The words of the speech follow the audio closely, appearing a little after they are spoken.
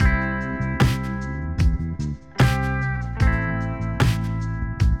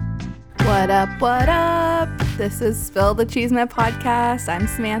What up, what up? This is Spill the Cheeseman podcast. I'm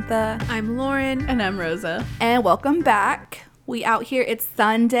Samantha. I'm Lauren. And I'm Rosa. And welcome back. We out here. It's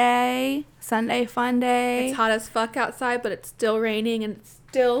Sunday. Sunday fun day. It's hot as fuck outside, but it's still raining and it's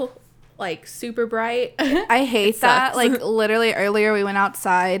still like super bright. I hate that. sucks. Like literally earlier we went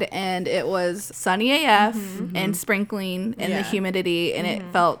outside and it was sunny AF and sprinkling and the Yeah. humidity and it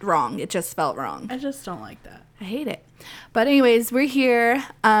felt wrong. It just felt wrong. I just don't like that. I hate it. But anyways, we're here.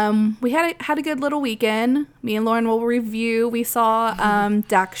 We had a good little weekend. Me and Lauren will review. We saw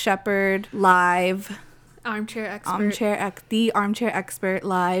Dax Shepard live. Armchair expert. The Armchair Expert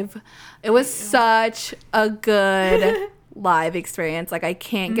live. It was such a good live experience. Like I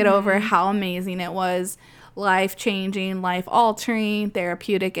can't get over how amazing it was. Life-changing, life-altering,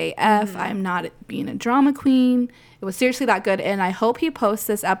 therapeutic AF. I'm not being a drama queen. It was seriously that good. And I hope he posts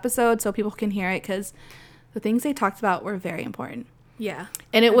this episode so people can hear it because the things they talked about were very important. Yeah.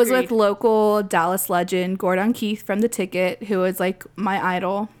 And it was Agreed. with local Dallas legend Gordon Keith from The Ticket, who is like my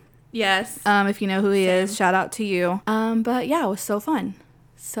idol. Yes. If you know who he is, Same. shout out to you. But yeah, it was so fun.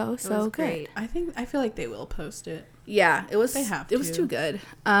 So was good. great. I feel like they will post it. Yeah, it was. They have It was to. too good.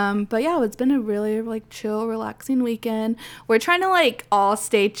 But yeah, it's been a really like chill, relaxing weekend. We're trying to like all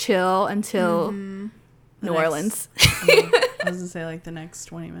stay chill until New Orleans. I was gonna say like the next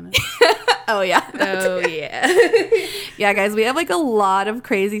 20 minutes. Oh yeah. Oh yeah. Yeah, guys, we have like a lot of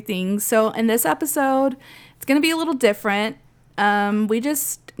crazy things. So in this episode, it's gonna be a little different. We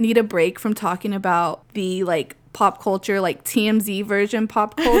just need a break from talking about the like pop culture, like TMZ version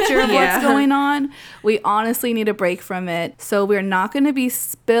pop culture of Yeah. what's going on. We honestly need a break from it. So we're not going to be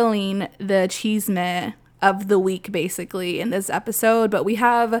spilling the cheesemeh of the week basically in this episode, but we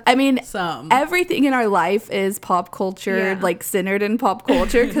have, I mean, Some. everything in our life is pop culture, Yeah. like centered in pop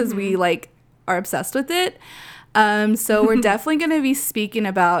culture because we like are obsessed with it. So we're definitely going to be speaking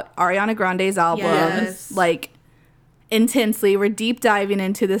about Ariana Grande's album, Yes. like intensely. We're deep diving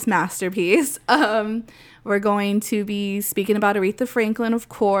into this masterpiece. We're going to be speaking about Aretha Franklin, of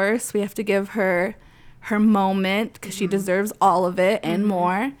course. We have to give her moment because she deserves all of it and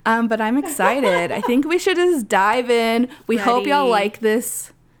more. But I'm excited. I think we should just dive in. We hope y'all Ready. like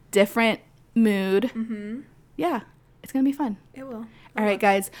this different mood. Yeah, it's going to be fun. It will. All right,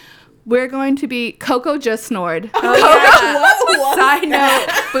 guys. We're going to be... Coco just snored. Oh, yeah. Side note,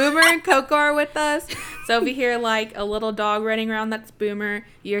 Boomer and Coco are with us. So if you hear like a little dog running around, that's Boomer.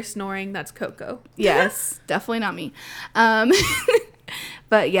 You're snoring, that's Coco. Yes, definitely not me.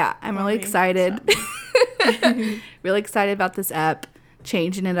 But yeah, I'm really excited. Really excited about this app,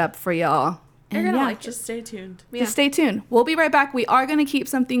 changing it up for y'all. You're And gonna yeah, like it. Just stay tuned. Yeah. just stay tuned. We'll be right back. We are going to keep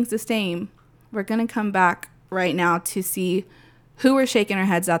some things the same. We're going to come back right now to see who we're shaking our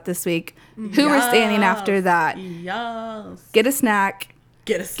heads at this week, who we're standing after that. Yes. Get a snack,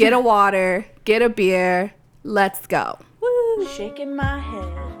 Get get a water, get a beer. Let's go. Woo. Shaking my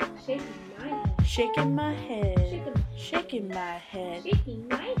head, Shaking my head. shaking my head, Shaking shaking my head, shaking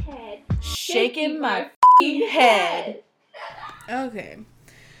my head. shaking my f***ing head. Okay.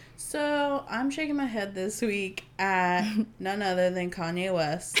 So I'm shaking my head this week at none other than Kanye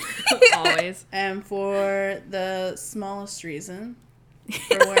West. Always. And for the smallest reason,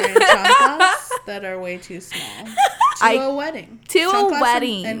 for wearing chanclas that are way too small to a wedding. to a Chanclas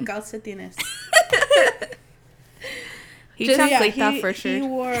wedding. And calcetines. He Just- sounds yeah, like that for He sure.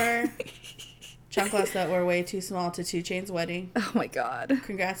 wore chanclas that were way too small to 2 Chainz wedding. Oh my God.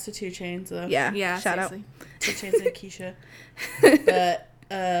 Congrats to 2 Chainz though. Yeah. Yeah, Shout seriously. 2 Chainz and Keisha. But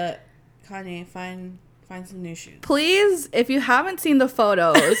Kanye, find some new shoes. Please, if you haven't seen the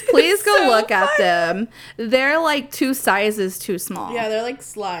photos, please go look at them. They're like 2 sizes too small. Yeah, they're like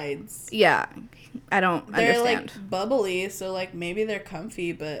slides. Yeah. I don't They're understand. like bubbly, so like maybe they're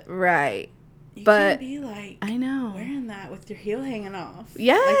comfy, but Right. you But- can't be like I know. wearing that with your heel hanging off.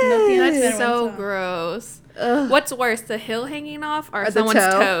 Yes. Like nothing else That's better so one's on. gross. Ugh. What's worse, the heel hanging off or the someone's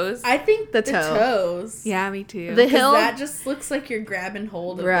toe? toes? I think The the toe. toes. Yeah, me too. The 'Cause heel. that just looks like you're grabbing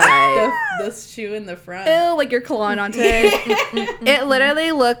hold of Right. the shoe in the front. Ew, like you're clawing onto it. It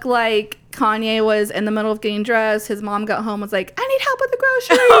literally looked like Kanye was in the middle of getting dressed. His mom got home, was like, I need help with the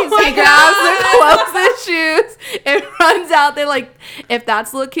groceries. He grabs the clothes and shoes and runs out there. Like, if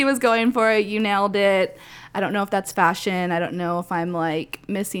that's the look he was going for, you nailed it. I don't know if that's fashion. I don't know if I'm like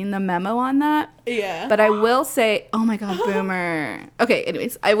missing the memo on that. Yeah. But I will say, oh my God, Boomer. Okay,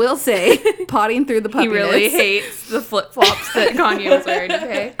 anyways, I will say, potting through the he puppiness. really hates the flip flops that Kanye was wearing.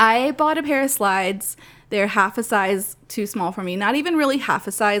 Okay. I bought a pair of slides. They're half a size too small for me. Not even really half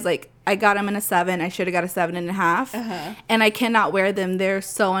a size. Like, I got them in a 7. I should have got a 7.5. And I cannot wear them. They're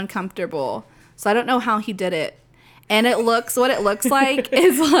so uncomfortable. So I don't know how he did it. And what it looks like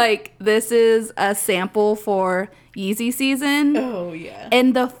is like this is a sample for Yeezy season. Oh, yeah.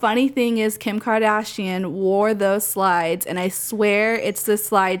 And the funny thing is Kim Kardashian wore those slides, and I swear it's the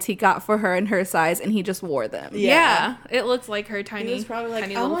slides he got for her in her size, and he just wore them. Yeah. It looks like her tiny. He was probably like,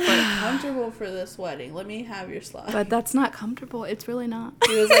 tiny I little want to foot. be comfortable for this wedding. Let me have your slide. But that's not comfortable. It's really not.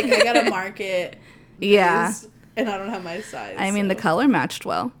 He was like, I gotta market. Yeah. these, and I don't have my size. I mean, the so. color matched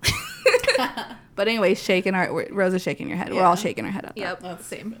well. But anyway, Rose is shaking her head. We're Yeah. all shaking our head at that. Yep. That's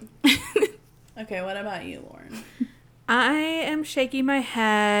Same. stupid. Okay, what about you, Lauren? I am shaking my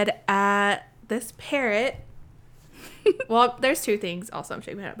head at this parrot. Well, there's two things also I'm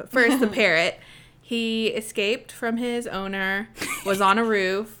shaking my head at. But first, the parrot. He escaped from his owner, was on a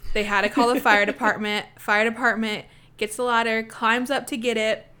roof. They had to call the fire department. Fire department gets the ladder, climbs up to get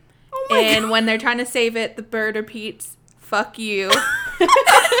it. And when they're trying to save it, the bird repeats, "Fuck you."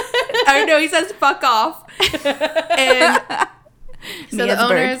 I know, he says "fuck off." And so Mia's the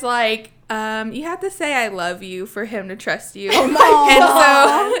owner bird. is like, you have to say I love you for him to trust you. Oh my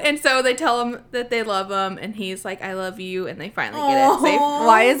God. And so they tell him that they love him, and he's like, I love you, and they finally get it safe.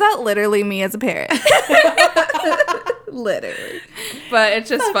 Why is that literally me as a parrot? Literally. But it's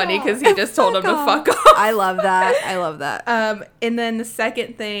just funny because he just told him to fuck off. I love that. I love that. And then the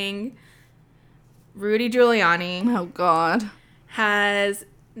second thing, Rudy Giuliani Oh, God. has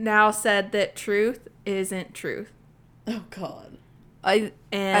now said that truth isn't truth. Oh, God. I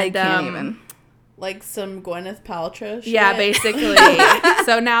And can't even. Like some Gwyneth Paltrow shit? Yeah, basically.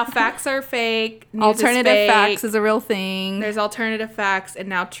 So now facts are fake. News Alternative is fake. facts is a real thing. There's alternative facts, and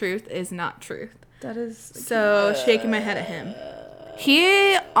now truth is not truth. That is. So shaking my head at him.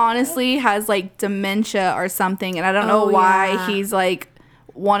 He honestly has like dementia or something, and I don't know why yeah. he's like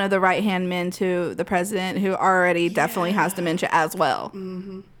one of the right-hand men to the president who already definitely has dementia as well.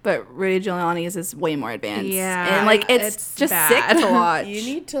 Mm-hmm. But Rudy Giuliani's is way more advanced. Yeah, And like it's just bad. sick to watch. You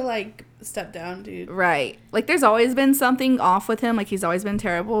need to, like, step down, dude. Right. Like there's always been something off with him. Like he's always been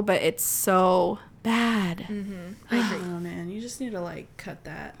terrible, but it's so bad. Oh, man. You just need to, like, cut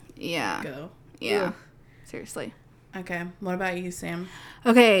that. Yeah. Go. Yeah. Ugh. Seriously. Okay. What about you, Sam?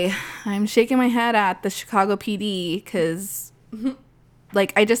 Okay, I'm shaking my head at the Chicago PD because,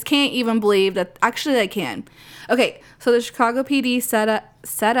 like, I just can't even believe that. Actually, I can. Okay, so the Chicago PD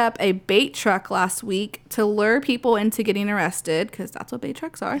set up a bait truck last week to lure people into getting arrested because that's what bait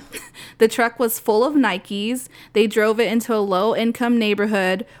trucks are. The truck was full of Nikes. They drove it into a low-income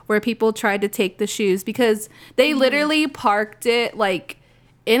neighborhood where people tried to take the shoes because they literally parked it like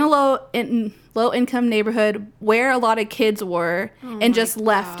in a low-income neighborhood where a lot of kids were and just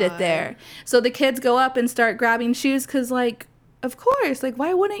left it there. So the kids go up and start grabbing shoes because, like, of course, like,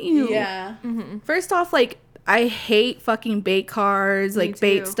 why wouldn't you? Yeah. First off, like, I hate fucking bait cars, like,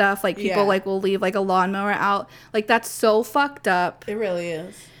 bait too. stuff. Like, people, Yeah. like, will leave, like, a lawnmower out. Like, that's so fucked up. It really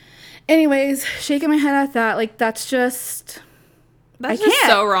is. Anyways, shaking my head at that. Like, that's just... That's I just can't.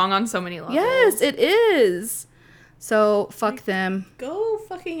 so wrong on so many levels. Yes, it is. So, fuck them. Go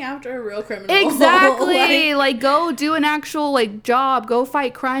fucking after a real criminal. Exactly. Like, Like, go do an actual, like, job. Go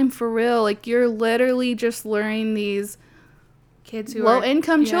fight crime for real. Like, you're literally just luring these Kids who are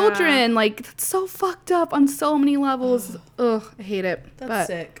low-income yeah. children. Like, that's so fucked up on so many levels. Ugh, I hate it. that's but,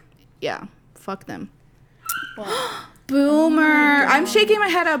 sick. yeah, fuck them. Well, Boomer. I'm shaking my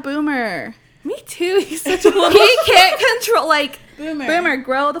head at Boomer. Me too. He's such a little. He can't control, like, Boomer. Boomer,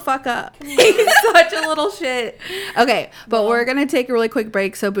 grow the fuck up. He's such a little shit. Okay, but we're going to take a really quick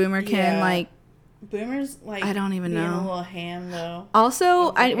break so Boomer can, Yeah. like, Boomer's, like, I don't even being know. a little ham, though.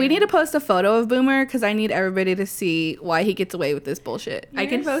 also, we need to post a photo of Boomer because I need everybody to see why he gets away with this bullshit. I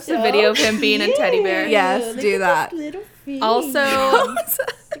can You're post so a video of him being a teddy bear. cute. Yes, Look do at that. this little face. Also, Look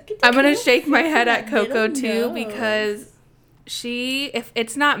at I'm gonna this shake my head at little Coco too nose. because if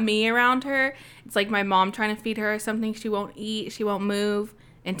it's not me around her, it's like my mom trying to feed her something she won't eat, she won't move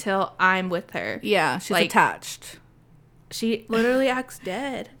until I'm with her. Yeah, she's Like- attached. She literally acts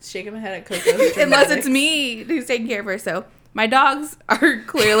dead. Shaking my head at Coco's Unless dramatics. it's me who's taking care of her. So my dogs are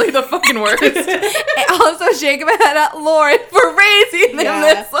clearly the fucking worst. And also shaking my head at Lauren for raising them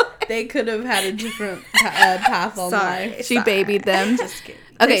Yeah, this way. they could have had a different path on life. She babied them. Just kidding.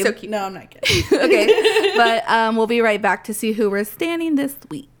 Okay, so cute. No, I'm not kidding. okay. But we'll be right back to see who we're standing this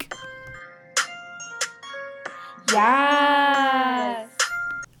week. Yes.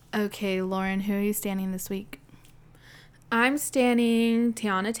 Okay, Lauren, who are you standing this week? I'm standing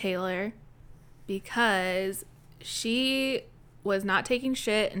Tiana Taylor because she was not taking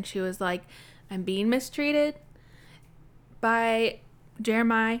shit and she was like, I'm being mistreated by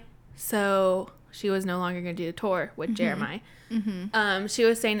Jeremiah. So she was no longer going to do the tour with Jeremiah. She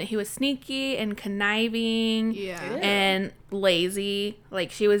was saying that he was sneaky and conniving. Yeah. And lazy.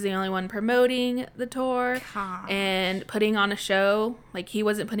 Like, she was the only one promoting the tour Gosh. and putting on a show. Like, he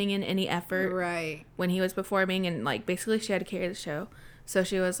wasn't putting in any effort Right. when he was performing, and like basically she had to carry the show. So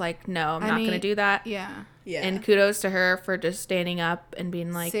she was like, no, I'm I not mean, gonna do that. Yeah. Yeah. And kudos to her for just standing up and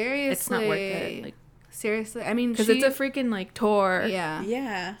being like, it's not worth it. Seriously. Like, Seriously. I mean, because she, it's a freaking like tour. yeah.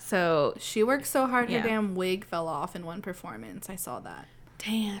 Yeah. So She worked so hard, her Yeah. damn wig fell off in one performance. I saw that.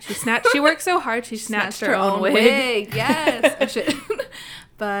 damn, she worked so hard she snatched her own wig. Yes. Oh, shit.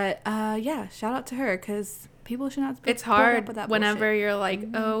 But yeah, shout out to her because people should not. It's put up hard with that whenever bullshit. you're like,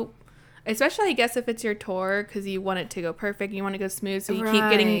 oh, especially I guess if it's your tour because you want it to go perfect, you want to go smooth, so you keep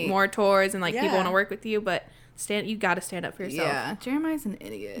Right. getting more tours and like people Yeah. want to work with you, but you got to stand up for yourself. Yeah, Jeremiah's an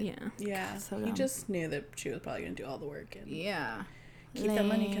idiot. Yeah. Yeah. So he dumb. just knew that she was probably going to do all the work and Yeah. keep that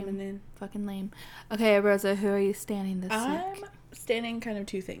money Lame. coming in. Fucking lame. Okay, Rosa, who are you standing this I'm week? standing kind of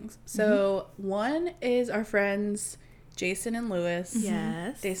two things. So one is our friends Jason and Lewis.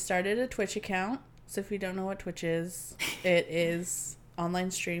 Yes. They started a Twitch account. So if you don't know what Twitch is, it is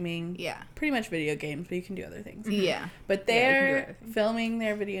online streaming. Yeah. Pretty much video games, but you can do other things. Yeah. But Yeah, you can do they're everything. filming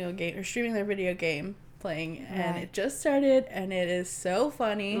their video game or streaming their video game playing, and Right. it just started, and it is so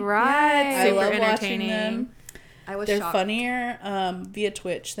funny. Right. Yeah, I super love watching entertaining. them. I was They're shocked. funnier via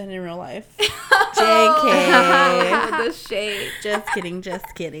Twitch than in real life. Oh, JK. the shade. Just kidding, just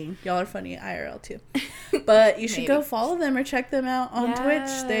kidding. Y'all are funny IRL too. But you should go Maybe. follow them or check them out on Yes.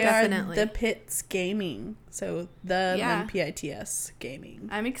 Twitch. They Definitely. are the Pits Gaming. So the Yeah. PITS Gaming.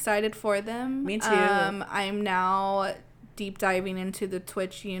 I'm excited for them. Me too. I'm now deep diving into the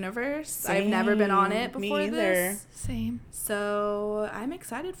Twitch universe. I've never been on it Same. Me before either. this. Same. So I'm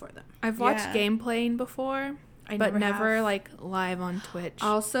excited for them. I've watched Yeah. gameplaying before, I but never have. like live on Twitch.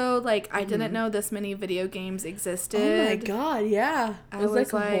 Also, like, I didn't know this many video games existed. Oh my god, yeah. It I was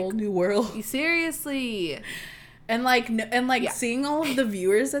like was a whole like- new world. Seriously. And like Yeah. seeing all of the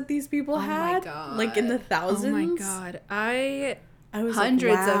viewers that these people Oh my had, God. like in the Oh thousands. my god. I I was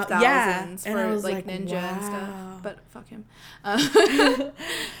Hundreds like, wow. of thousands Yeah. And I for was like Ninja and wow. stuff. But fuck him.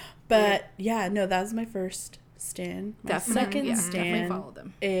 But yeah, no, that was my first stan. My Definitely, second yeah, definitely stan follow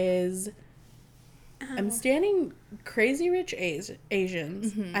them. is I'm standing Crazy Rich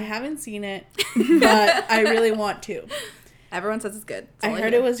Asians. Mm-hmm. I haven't seen it, but I really want to. Everyone says it's good. That's I all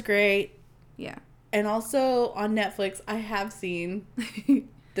heard hear. it was great. Yeah. And also on Netflix, I have seen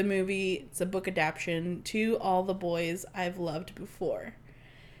the movie. It's a book adaptation to All the Boys I've Loved Before.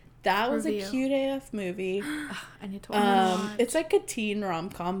 That was Review. a cute AF movie. I need to watch. It's like a teen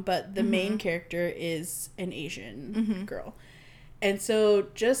rom-com, but the main character is an Asian girl. And so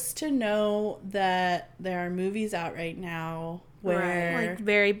just to know that there are movies out right now where like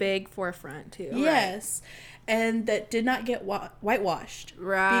very big forefront too. yes, and that did not get whitewashed.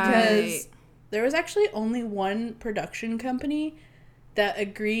 Right. Because there was actually only one production company that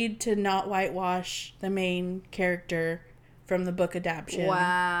agreed to not whitewash the main character from the book adaptation.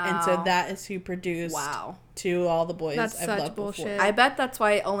 Wow. And so that is who produced Wow. To All the Boys That's I've such Loved bullshit. Before. I bet that's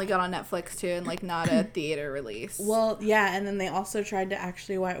why it only got on Netflix too and like not a theater release. Well, yeah, and then they also tried to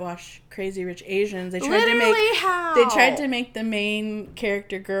actually whitewash Crazy Rich Asians. They tried literally to make how? they tried to make the main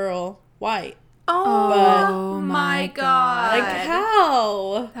character girl white. Oh my god. Like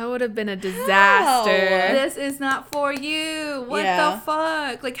how? That would have been a disaster. This is not for you. What Yeah. the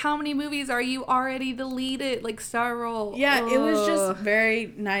fuck? Like, how many movies are you already deleted? Like, Star Roll. Yeah, it was just Ugh.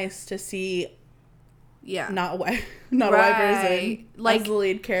 very nice to see yeah. not a white person Like, as the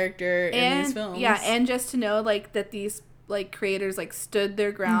lead character in these films. Yeah, and just to know like that these like creators like stood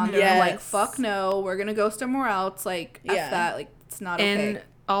their ground and were like, Yes. fuck no, we're gonna go somewhere else. Like, F Yeah. that. Like, it's not okay. And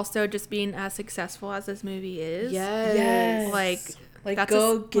also just being as successful as this movie is. yes, Like that's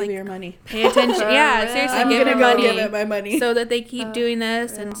go a- give like, your money. Pay attention. For Yeah, real. seriously, I'm give gonna your go money. give it my money. So that they keep doing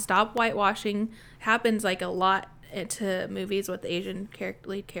this and real. stop whitewashing. Happens like a lot to movies with Asian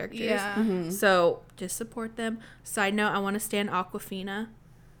lead characters. yeah. Mm-hmm. So just support them. Side note, I want to stand Aquafina,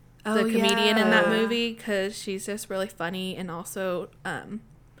 Oh, the comedian in that yeah. movie, because she's just really funny, and also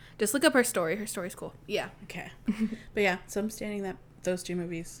just look up her story. Her story's cool. Yeah. Okay, but yeah, so I'm standing those two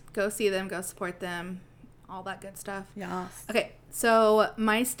movies. Go see them. Go support them. All that good stuff. Yes. Okay, so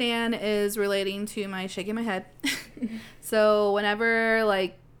my stan is relating to my shaking my head. So whenever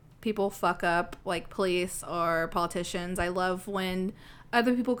like people fuck up, like police or politicians, I love when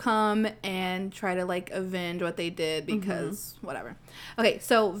other people come and try to like avenge what they did because whatever. Okay,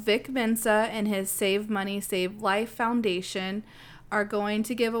 so Vic Mensa and his Save Money Save Life Foundation are going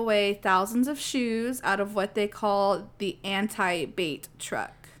to give away thousands of shoes out of what they call the anti-bait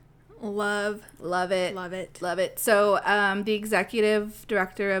truck. Love it. love it. Love it. So the executive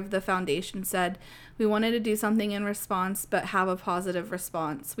director of the foundation said, we wanted to do something in response, but have a positive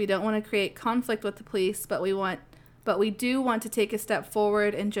response. We don't want to create conflict with the police, but we do want to take a step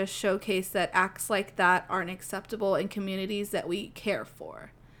forward and just showcase that acts like that aren't acceptable in communities that we care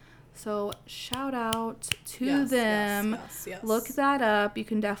for. So shout out to them. Yes. Look that up. You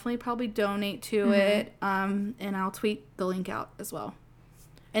can definitely probably donate to it. And I'll tweet the link out as well.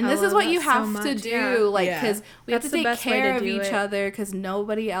 And I this is love what you that so have to much, do, yeah. like, Yeah. because we have That's to the take best way care to of do each it. other, because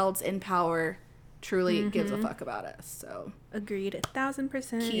nobody else in power truly gives a fuck about us. So Agreed.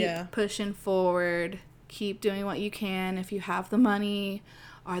 1,000%. keep Yeah. pushing forward. Keep doing what you can if you have the money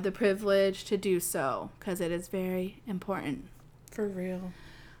or the privilege to do so, because it is very important. For real.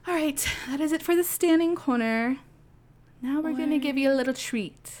 All right, that is it for the standing corner. Now we're going to give you a little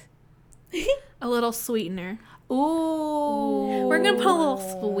treat. A little sweetener. Ooh. We're going to put a little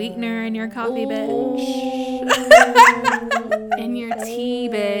sweetener in your coffee, bitch. In your tea,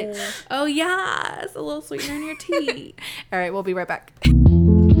 bitch. Oh, yes. A little sweetener in your tea. All right, we'll be right back.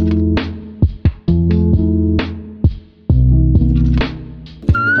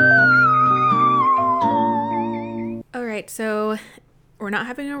 All right, so we're not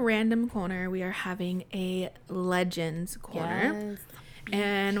having a random corner. We are having a Legends corner.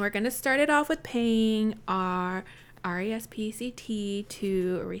 And we're going to start it off with paying our RESPCT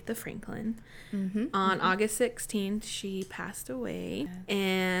to Aretha Franklin. On August 16th, she passed away.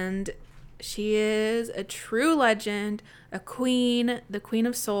 And she is a true legend, a queen, the queen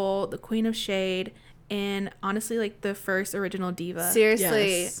of soul, the queen of shade, and honestly, like the first original diva.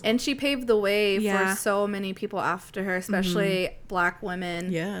 Seriously. Yes. And she paved the way Yeah. for so many people after her, especially black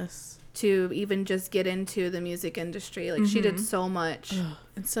women, Yes. to even just get into the music industry. Like, she did so much.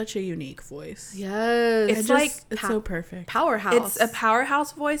 And such a unique voice. Yes. It's like it's so perfect. powerhouse. It's a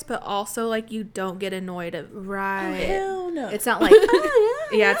powerhouse voice, but also like you don't get annoyed of. right. Hell no. It's not like,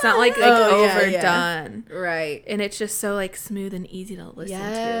 Yeah, it's not like Oh, yeah, overdone. right. And it's just so like smooth and easy to listen to.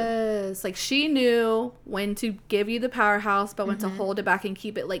 Yes. Like, she knew when to give you the powerhouse, but when to hold it back and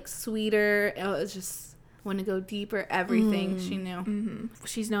keep it like sweeter. It was just when to go deeper. Everything she knew.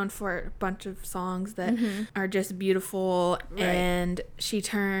 She's known for a bunch of songs that are just beautiful, and she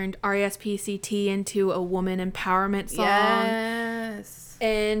turned RESPCT into a woman empowerment song. Yes.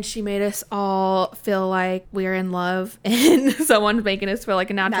 And she made us all feel like we're in love, and someone's making us feel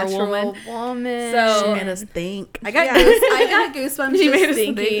like a natural woman. woman. So- She made us think. I got goosebumps She just made us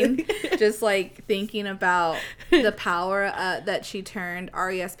thinking, just like thinking about the power that she turned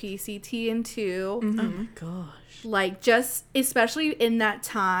RESPCT into. Oh my gosh. Like, just especially in that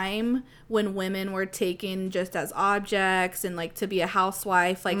time when women were taken just as objects and like to be a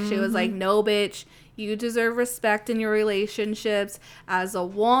housewife. Like, she was like, no, bitch, you deserve respect in your relationships as a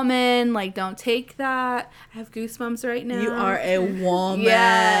woman. Like, don't take that. I have goosebumps right now. You are a woman.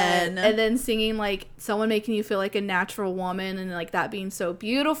 Yeah. And then singing like someone making you feel like a natural woman, and like that being so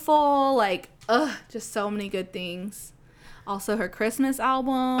beautiful. Like, just so many good things. Also, her Christmas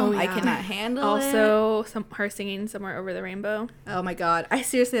album. Oh, I yeah. cannot handle it. Also, her singing "Somewhere Over the Rainbow." Oh my god, I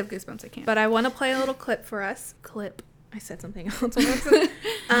seriously have goosebumps. I can't. But I want to play a little clip for us. Clip. I said something else.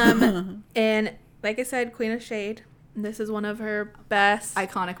 And like I said, Queen of Shade. This is one of her best,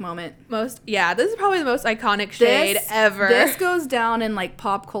 Iconic moment. most. Yeah, this is probably the most iconic shade ever. This goes down in like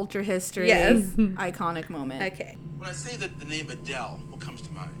pop culture history. Yes. Iconic moment. Okay. When I say that the name Adele, what comes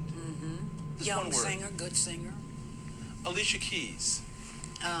to mind? Just Young one word. singer, good singer. Alicia Keys,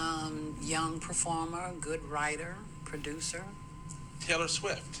 Young performer, good writer, producer. Taylor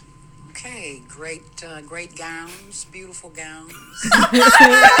Swift, Okay, great gowns, beautiful gowns.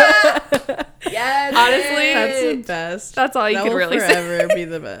 Yes. Honestly, That's the best. That's all you that could will really say. forever be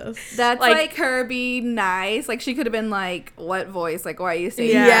the best. That's like- like her being nice. Like, she could have been like, what voice? Like, why are you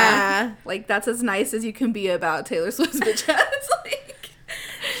saying Yeah. that? Like, that's as nice as you can be about Taylor Swift's bitch ass. Like,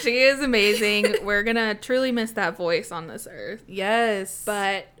 She is amazing. We're gonna truly miss that voice on this earth. yes.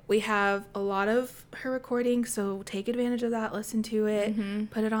 But we have a lot of her recordings, so take advantage of that. Listen to it.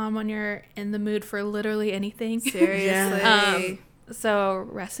 Put it on when you're in the mood for literally anything. seriously. So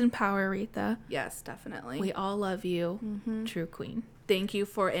rest in power, Aretha. Yes, definitely. We all love you, true queen. Thank you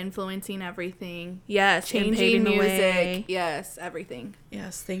for influencing everything. Yes, and Changing paving the music. way. Yes, everything.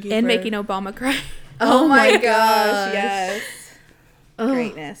 Yes, thank you And for making Obama cry. Oh, my gosh. gosh. Yes.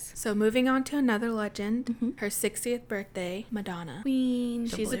 Greatness. So moving on to another legend, her 60th birthday, Madonna. Queen.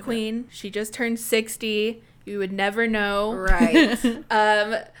 She's a believe it. queen. She just turned 60. You would never know. Right.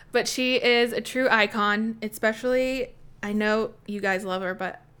 But she is a true icon, especially, I know you guys love her,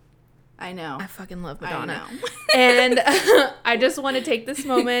 but I know. I fucking love I Madonna. know. And I just want to take this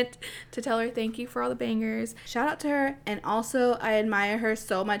moment to tell her thank you for all the bangers. Shout out to her. And also, I admire her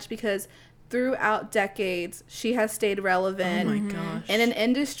so much because throughout decades, she has stayed relevant. Oh my gosh. In an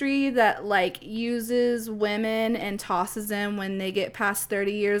industry that like uses women and tosses them when they get past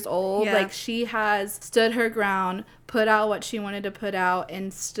 30 years old. Yeah. Like, she has stood her ground, put out what she wanted to put out,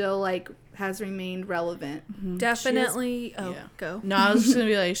 and still like has remained relevant. Definitely. Yeah. Go. No, I was just gonna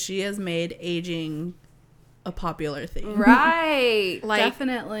be like, she has made aging a popular thing. Right. Like,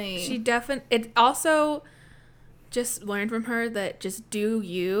 definitely. She definitely. It also just learned from her that just do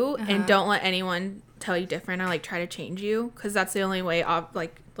you and don't let anyone tell you different or like try to change you, because that's the only way.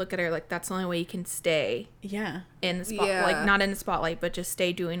 Like, look at her, like that's the only way you can stay Yeah. in the spot, Yeah. like not in the spotlight, but just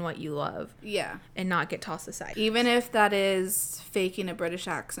stay doing what you love yeah. and not get tossed aside. Even if that is faking a British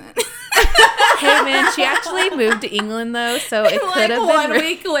accent. Hey man, she actually moved to England though, so it could have one been.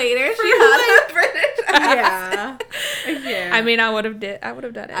 week later, she had a British accent. Yeah. I mean, I would have done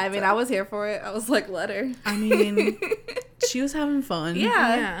it. I mean, so. I was here for it. I was like, let her. I mean, she was having fun.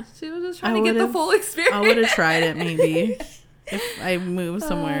 Yeah. She was just I trying to get the would've- full experience. I would have tried it maybe if I moved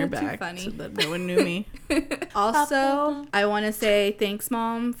somewhere too back funny. so that no one knew me. Also, I want to say thanks,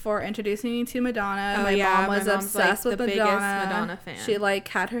 Mom, for introducing me to Madonna. Oh, my yeah, mom my was mom's, like, obsessed with the biggest Madonna. Madonna fan. She like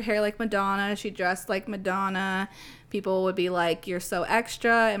had her hair like Madonna. She dressed like Madonna. People would be like, "You're so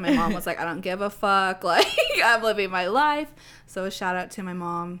extra," and my mom was like, "I don't give a fuck. Like, I'm living my life." So shout out to my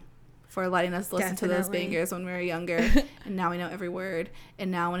mom for letting us listen to those Definitely. bangers when we were younger, and now we know every word.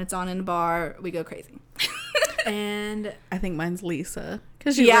 And now when it's on in the bar, we go crazy. And I think mine's Lisa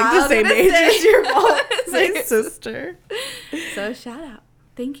because she's Yeah, I like the was same gonna age say. as your mom. My sister. So shout out.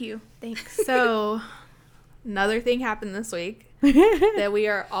 Thank you. thanks. So, another thing happened this week that we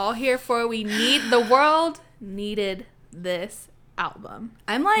are all here for. The world needed this album.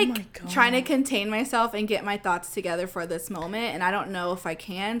 I'm my like God. trying to contain myself and get my thoughts together for this moment, and I don't know if I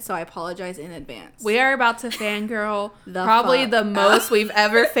can, so I apologize in advance. We are about to fangirl The probably fuck the most we've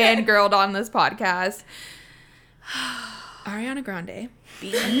ever fangirled on this podcast. Ariana Grande.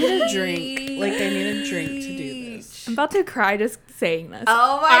 I need a drink. Like, I need a drink to do this. I'm about to cry just saying this.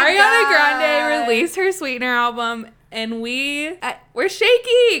 Oh my Ariana God. Grande released her Sweetener album, and we're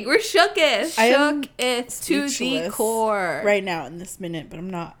shaking. We're shookest. I am Shook it to the speechless core. right now in this minute, but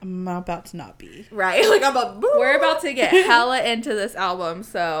I'm about to not be. Right? Like I'm a We're about to get hella into this album,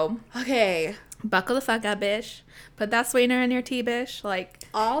 so Okay. buckle the fuck up, bitch. Put that sweetener in your tea, bitch. Like,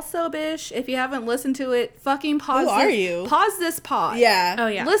 Also, bish, if you haven't listened to it, fucking pause. Who are you? Pause this pod. Yeah. oh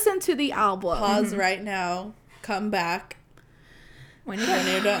yeah. Listen to the album. Pause right now. Come back When you when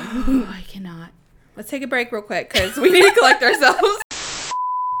you're done. Oh, I cannot. Let's take a break real quick because we need to collect ourselves.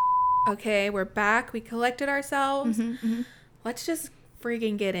 Okay, we're back. We collected ourselves. Let's just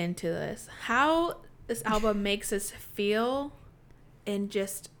freaking get into this. How this album makes us feel and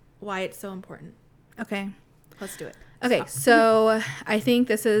just why it's so important. Okay. Let's do it. Okay, so I think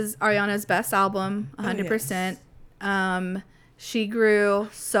this is Ariana's best album, 100%. She grew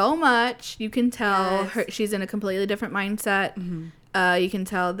so much. You can tell she's in a completely different mindset. You can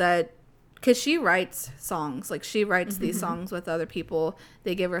tell that because she writes songs. Like, she writes these songs with other people.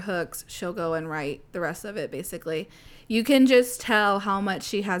 They give her hooks. She'll go and write the rest of it, basically. You can just tell how much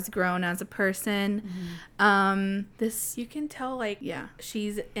she has grown as a person. You can tell, like, Yeah.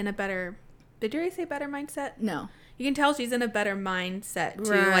 she's in a better, did you already say better mindset? No. You can tell she's in a better mindset,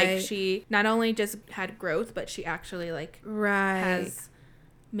 too. Right. Like, she not only just had growth, but she actually, like, Right. has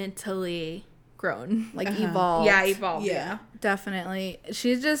mentally grown. like, evolved. Yeah, evolved. Yeah. Definitely.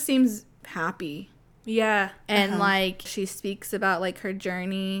 She just seems happy. Yeah. And like she speaks about like her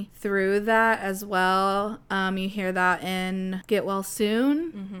journey through that as well. You hear that in Get Well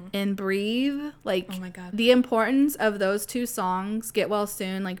Soon, in Breathe. Like, Oh my God. the importance of those two songs, Get Well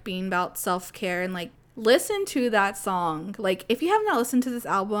Soon, like being about self-care, and like listen to that song. Like, if you have not listened to this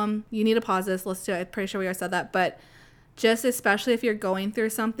album, you need to pause this, listen to it. I'm pretty sure we already said that, but just especially if you're going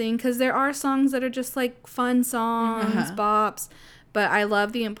through something, because there are songs that are just like fun songs, bops. But I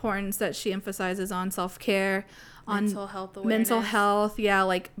love the importance that she emphasizes on self-care, on Mental health awareness. mental health. Yeah,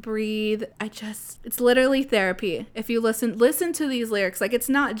 like Breathe. It's literally therapy. If you listen to these lyrics, like, it's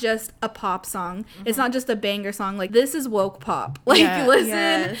not just a pop song. It's not just a banger song. Like, this is woke pop. Like, Yeah. listen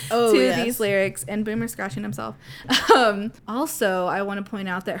Yes. Oh, to yes. these lyrics. And Boomer scratching himself. Also, I want to point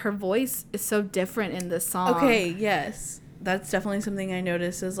out that her voice is so different in this song. Okay, yes. That's definitely something I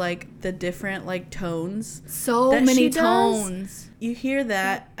noticed is like the different like tones. So that many she does. tones. You hear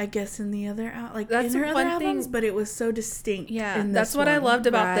that, I guess, in the other That's in her other one albums, thing- but it was so distinct. Yeah, in that's this what I one. loved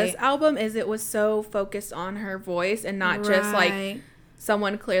about this Right. album is it was so focused on her voice and not just like Right.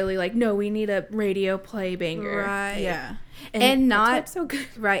 someone clearly like, no, we need a radio play banger. Right. Yeah. And that's why not it's so good.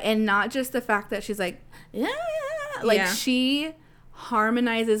 right, and not just the fact that she's like, yeah, like Yeah. she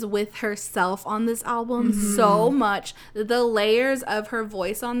harmonizes with herself on this album so much. The layers of her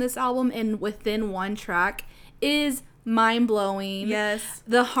voice on this album and within one track is mind-blowing. Yes.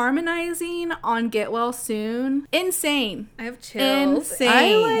 The harmonizing on Get Well Soon, insane. I have chills. Insane.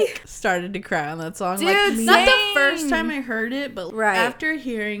 I like started to cry on that song. Dude, like not the same. first time I heard it, but Right. after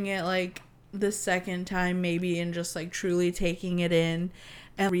hearing it like the second time maybe, and just like truly taking it in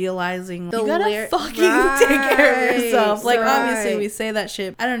and realizing The you gotta lyric- fucking take care of yourself. Like Right. obviously we say that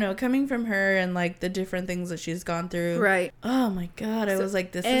shit. I don't know, coming from her and like the different things that she's gone through. Right. Oh my god, I was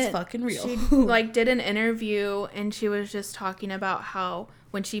like, this is and fucking real. She like did an interview and she was just talking about how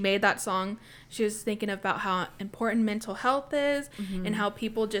when she made that song, she was thinking about how important mental health is and how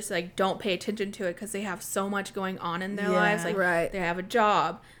people just like don't pay attention to it because they have so much going on in their Yeah. lives. Like Right. they have a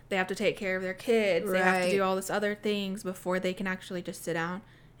job, they have to take care of their kids, they have to Right. do all this other things before they can actually just sit down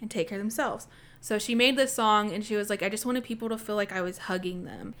and take care of themselves. So she made this song and she was like, I just wanted people to feel like I was hugging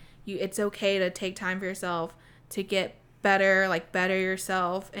them. It's okay to take time for yourself to get better, like better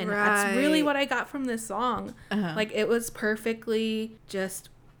yourself. And that's really Right. what I got from this song. Uh-huh. Like it was perfectly just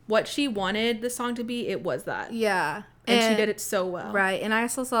what she wanted the song to be. It was that. Yeah. And she did it so well. Right. And I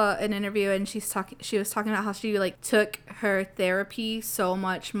also saw an interview and she was talking about how she like took her therapy so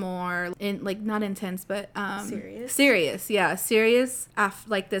much more in like not intense but Serious. Serious after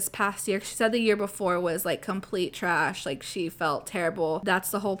like this past year. She said the year before was like complete trash. Like she felt terrible. That's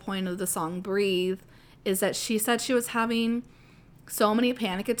the whole point of the song Breathe, is that she said she was having so many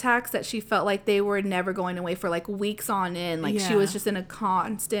panic attacks that she felt like they were never going away for like weeks on end. Like she was Yeah. just in a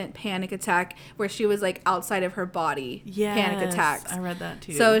constant panic attack where she was like outside of her body. Panic Yes, attacks. I read that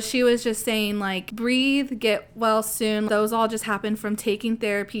too. So she was just saying like breathe, get well soon. Those all just happened from taking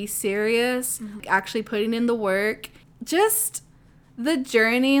therapy serious, actually putting in the work. Just the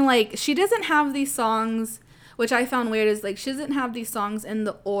journey. Like she doesn't have these songs, which I found weird, is like she doesn't have these songs in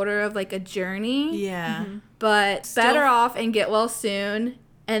the order of like a journey. yeah. But Better Off and Get Well Soon,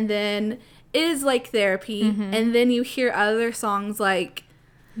 and then is like Therapy, and then you hear other songs like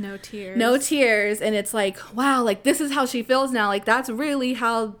No tears. No Tears, and it's like, wow, like this is how she feels now. Like that's really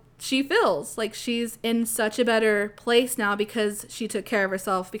how she feels. Like she's in such a better place now because she took care of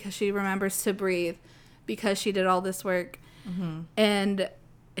herself, because she remembers to breathe, because she did all this work. And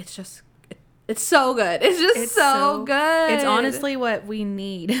it's just, it's so good. It's just so good. It's honestly what we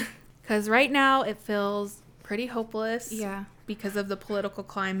need. Because right now it feels pretty hopeless. Yeah. Because of the political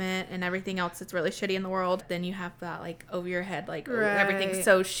climate and everything else that's really shitty in the world. Then you have that like over your head, like oh, everything's Right.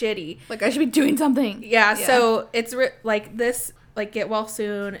 so shitty. like I should be doing something. Yeah, so it's like this, like Get Well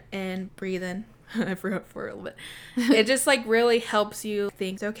Soon and Breathing. I forgot for a little bit. It just like really helps you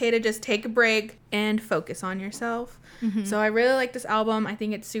think it's okay to just take a break and focus on yourself. So I really like this album. I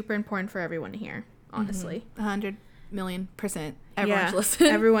think it's super important for everyone to hear, honestly. 100,000,000%. Everyone should listen.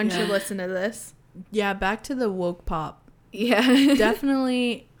 Everyone should listen to this. Yeah, back to the woke pop. Yeah.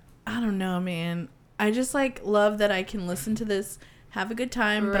 Definitely, I don't know, man. I just like love that I can listen to this, have a good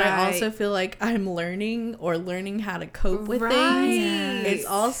time, but I Right. also feel like I'm learning how to cope with Right. things. It's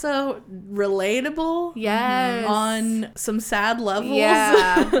also relatable Yes. on some sad levels.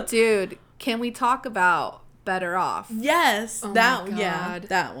 Yeah. Dude, can we talk about Better Off? Yes, Oh that my yeah, God.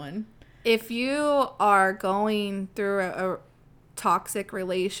 that one. If you are going through a toxic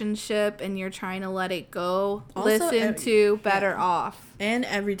relationship and you're trying to let it go, Also, listen to Better Off. And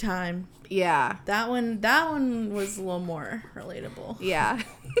Every Time. Yeah. That one was a little more relatable. Yeah.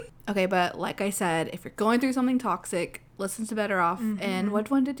 Okay, but like I said, if you're going through something toxic, listen to Better Off. And what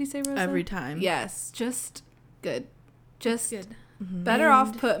one did you say, Rosa? Every Time. Yes, just good. Just Good. Better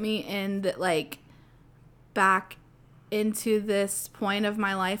Off put me in the, like back into this point of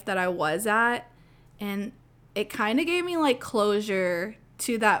my life that I was at, and it kind of gave me like closure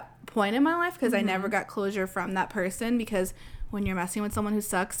to that point in my life, because I never got closure from that person, because when you're messing with someone who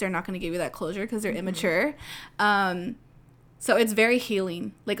sucks, they're not going to give you that closure because they're immature. So it's very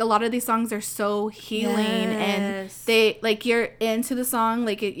healing. Like a lot of these songs are so healing, and Yes. they like you're into the song,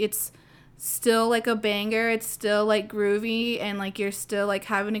 like it's still like a banger, it's still like groovy, and like you're still like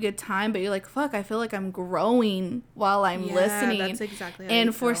having a good time, but you're like, fuck, I feel like I'm growing while I'm Yeah, listening. that's exactly how and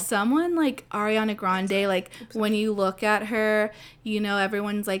you for feel. someone like Ariana Grande, like when you look at her, you know,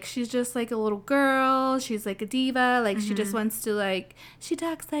 everyone's like, she's just like a little girl, she's like a diva, like she just wants to, like, she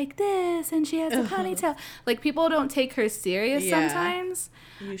talks like this and she has a ponytail. Like people don't take her serious Yeah. sometimes.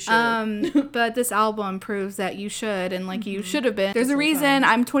 You should. But this album proves that you should, and like you should have been. There's a reason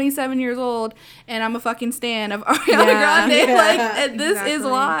I'm 27 years old old, and I'm a fucking stan of Ariana Yeah. Grande. Yeah. Like, and this is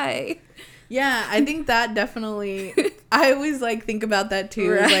Exactly. why. Yeah, I think that definitely. I always like think about that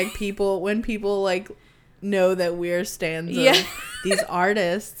too. Right. Like when people like know that we're stans Yeah. of these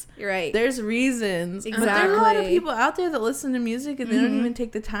artists. You're right. There's reasons. But there are a lot of Exactly. people out there that listen to music and they don't even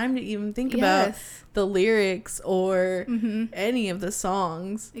take the time to even think about Yes. the lyrics or Mhm. any of the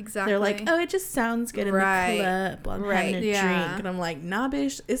songs. Exactly. They're like, oh, it just sounds good in Right. the club while I'm Right. having a Yeah. drink. And I'm like, nah,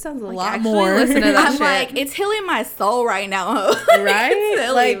 bitch, it sounds a Like, lot actually more. listen to that I'm shit. like, it's healing my soul right now. Right? It's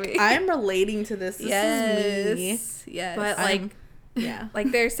healing Like, me. I'm relating to this. This is me. yes. Yes. But like, I'm- Yeah.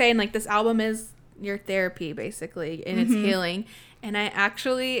 like they're saying, like this album is your therapy basically, and it's healing. And I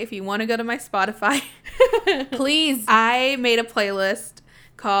actually, if you want to go to my Spotify, please. I made a playlist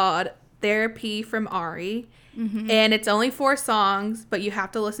called Therapy from Ari. And it's only 4 songs, but you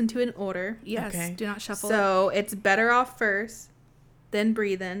have to listen to it in order. Yes. Okay. Do not shuffle it. So it's Better Off First, then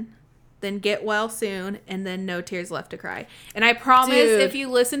Breathin', then Get Well Soon, and then No Tears Left to Cry. And I promise Dude. if you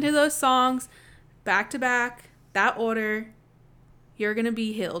listen to those songs back to back, that order, you're going to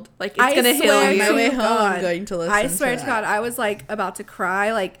be healed. Like, it's going to heal swear On you. my to way home, God. I'm going to listen I swear to that. God, I was like about to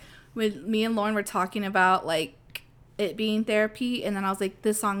cry. Like when me and Lauren were talking about like it being therapy, and then I was like,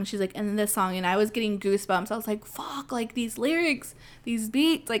 this song, and she's like, and then this song, and I was getting goosebumps. I was like, fuck, like these lyrics, these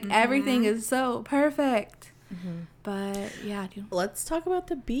beats, like everything is so perfect. But yeah, dude. Let's talk about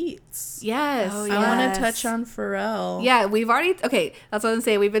the beats. Yes. Oh, I want yes. to touch on Pharrell. Yeah, we've already okay. That's what I'm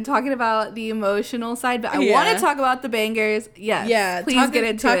saying. We've been talking about the emotional side, but I Yeah. want to talk about the bangers. Yes, Yeah, please talking, get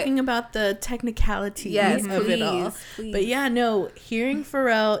into talking it. about the technicalities Yes, of it all. please. But yeah, no, hearing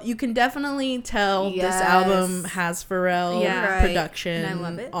Pharrell, you can definitely tell this Yes. album has Pharrell Yeah. Right. production And I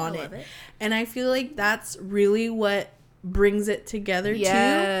love it. on I it. love it. And I feel like that's really what brings it together too.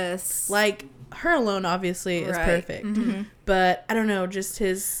 Yes, Like Her Alone obviously is Right. perfect. Mm-hmm. But I don't know, just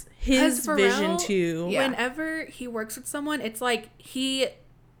his 'Cause vision Pharrell, too. Yeah. Whenever he works with someone, it's like he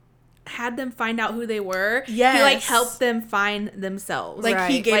had them find out who they were. Yes. He like helped them find themselves. Like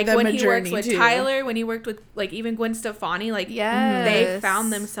he Right. gave like them when a he journey works with too. Tyler, when he worked with like even Gwen Stefani, like yes, they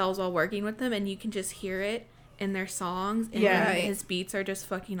found themselves while working with them, and you can just hear it in their songs. And Yeah. then Right. his beats are just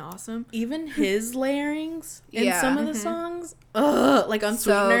fucking awesome. Even his layerings in Yeah. some of the songs, like on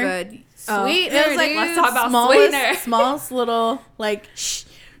so Sweetener. good. Oh, Sweetener, it was like dude. let's talk about smallest, Sweetener. smallest little like shh,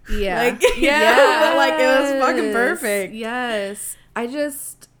 Yeah. like Yeah. but like it was fucking perfect. Yes. I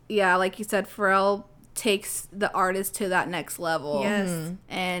just, yeah, like you said, Pharrell takes the artist to that next level. Yes.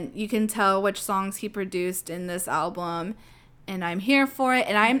 And you can tell which songs he produced in this album. And I'm here for it.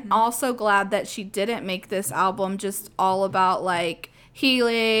 And I'm also glad that she didn't make this album just all about like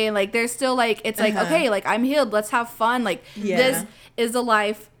healing. Like there's still like, it's like, okay, like I'm healed. Let's have fun. Like Yeah. this is the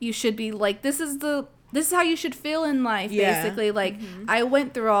life you should be like, this is how you should feel in life, Yeah. basically. Like, I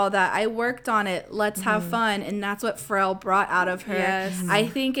went through all that. I worked on it. Let's have fun. And that's what Pharrell brought out of her. Yes. I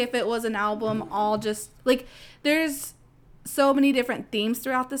think if it was an album all just, like, there's so many different themes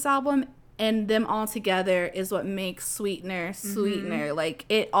throughout this album, and them all together is what makes Sweetener, Sweetener. Like,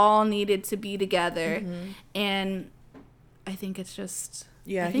 it all needed to be together. And I think it's just,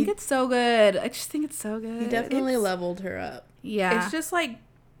 Yeah, I think it's so good. I just think it's so good. he definitely It's- leveled her up. Yeah. It's just like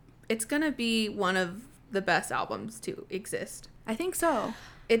it's gonna be one of the best albums to exist. I think so.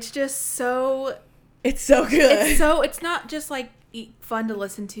 It's just so It's so good. it's not just like fun to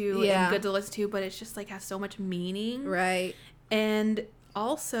listen to Yeah. and good to listen to, but it's just like has so much meaning. Right. And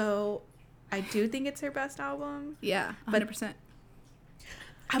also, I do think it's her best album. Yeah. 100%.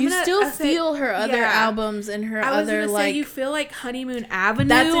 You still I'll say- feel her other yeah. albums and her I was other gonna like. say you feel like Honeymoon Avenue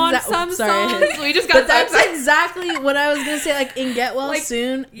That's on exact- some sorry. songs. We just got But that's so excited. exactly what I was gonna say. Like in Get Well Like,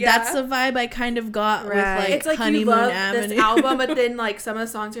 Soon, yeah. that's the vibe I kind of got with Right. like It's like Honeymoon you love Avenue. this album, but then like some of the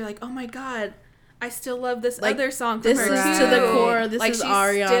songs are like, oh my god, I still love this Like, other song from this her is too. to the core, this like is she's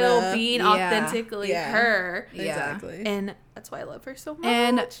Ariana. still being Yeah. authentically Yeah. her, Yeah. Exactly. and that's why I love her so much.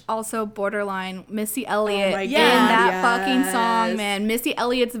 And also Borderline, Missy Elliott my in God, that fucking yes. song, man. Missy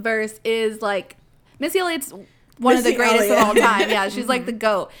Elliott's verse is like, Missy Elliott's one of the Missy greatest Elliott. of all time. Yeah, she's like the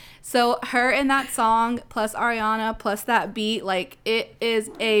GOAT. So her in that song, plus Ariana, plus that beat, like it is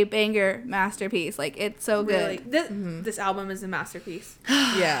a banger masterpiece. Like it's so really, good. this album is a masterpiece.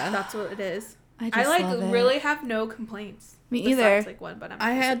 yeah. That's what it is. I I just like love it. really have no complaints. Me Besides, either. like one, but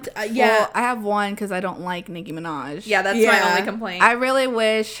I had Yeah, yeah. I have one because I don't like Nicki Minaj. yeah, that's Yeah. my only complaint. I really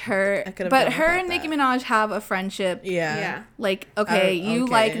wish her, I could've but done her without and Nicki that. Minaj have a friendship. yeah. yeah. Like, okay, you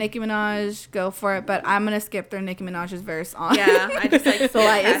okay. like Nicki Minaj, go for it, but I'm gonna skip through Nicki Minaj's verse on. Yeah, I just like the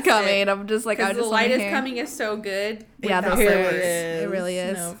light is past coming. it. I'm just like, I Because just the light wanna is hear. coming is so good. Yeah, without the the lyrics. words. It really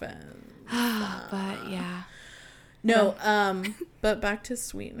is. No offense. But yeah, No, But back to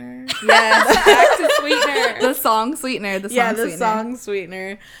Sweetener. Yes, back to Sweetener. The song Sweetener. The song Yeah, the Sweetener. song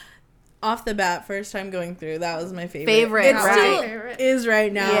Sweetener. Off the bat, first time going through, that was my favorite. Favorite, It right. still is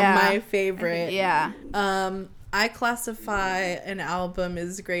right now Yeah. my favorite. Yeah. I classify an album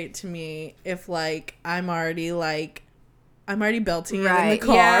as great to me if like I'm already belting it in Right. the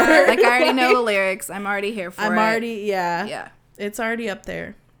car. Yeah. Like, I already know the lyrics. I'm already here for it. I'm already Yeah. It's already up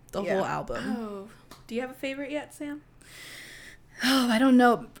there. The Yeah. whole album. Oh, do you have a favorite yet, Sam? Oh, I don't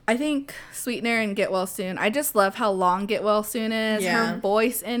know. I think Sweetener and Get Well Soon. I just love how long Get Well Soon is. Yeah. Her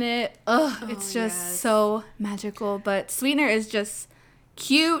voice in it. Ugh, it's just yes. so magical. But Sweetener is just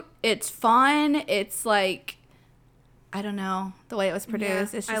cute. It's fun. It's like, I don't know, the way it was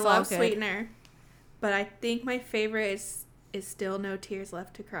produced. It's just I all love good. Sweetener, but I think my favorite is still No Tears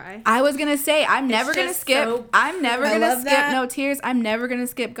Left to Cry. I was gonna say I'm never gonna just skip. so- I'm never I gonna love skip that. No Tears. I'm never gonna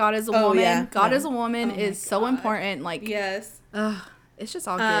skip God is a Oh, Woman. yeah. God No. is a Woman Oh my is so God. important. Like, Yes. ugh, it's just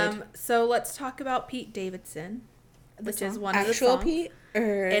all good. So let's talk about Pete Davidson, which is one of the Actual songs. Pete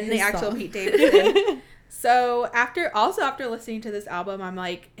or And the his actual song? Pete Davidson. So after listening to this album, I'm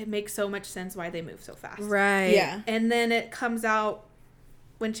like, it makes so much sense why they move so fast. Right. Yeah. And then it comes out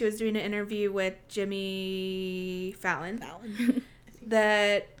when she was doing an interview with Jimmy Fallon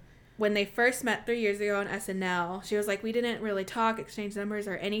that when they first met 3 years ago on SNL, she was like, we didn't really talk, exchange numbers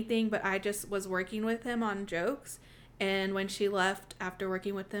or anything, but I just was working with him on jokes. And when she left after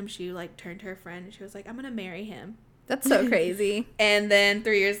working with him, she like turned to her friend and she was like, I'm gonna marry him. That's so crazy. And then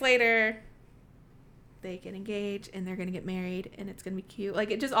 3 years later, they get engaged and they're gonna get married and it's gonna be cute. Like,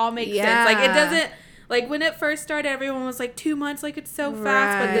 it just all makes sense. Like, it Yeah. doesn't, like, when it first started, everyone was like 2 months, like, it's so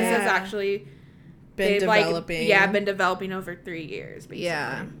fast, but this Right. has actually Been they've, like, developing. been developing over 3 years, basically.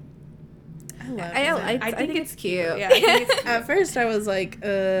 Yeah. I love I it. think it's cute. Yeah, I think it's cute. At first I was like,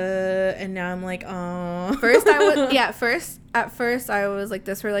 and now I'm like, oh. At first I was like,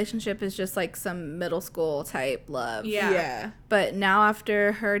 this relationship is just like some middle school type love. Yeah. But now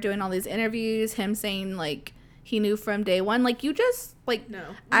after her doing all these interviews, him saying like he knew from day one, like you just like No.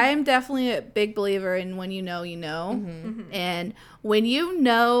 I'm definitely a big believer in when you know, you know. Mm-hmm. And when you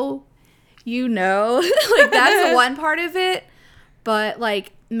know, like that's one part of it. But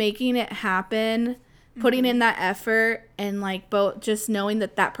like making it happen, putting in that effort, and like both just knowing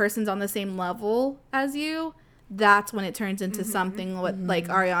that that person's on the same level as you, that's when it turns into something what like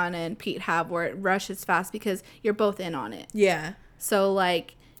Ariana and Pete have, where it rushes fast because you're both in on it. Yeah. So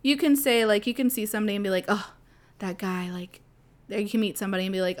like you can say like you can see somebody and be like, oh, that guy, like you can meet somebody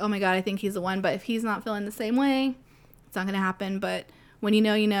and be like, oh my god, I think he's the one. But if he's not feeling the same way, it's not gonna happen. But when you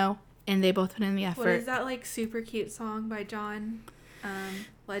know, you know. And they both put in the effort. What is that, like, super cute song by John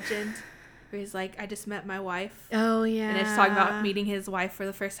Legend? Where he's like, I just met my wife. Oh, yeah. And it's talking about meeting his wife for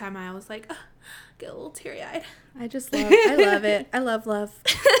the first time. I was like, get a little teary-eyed. I love it. I love love.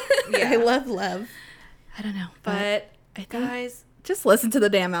 I love love. I don't know. But, I think guys, just listen to the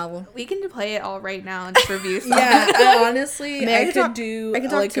damn album. we can play it all right now and just review something. Yeah, I honestly, I I could could talk- do I could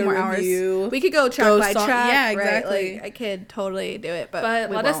talk like 2 a more review. hours. We could go track Go by song- track. yeah, right? exactly. Like, I could totally do it, but But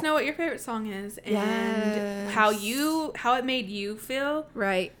we let us won't. know what your favorite song is and Yes. how it made you feel.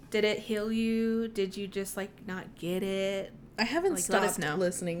 Right. Did it heal you? Did you just, like, not get it? I haven't Like, let us stopped know.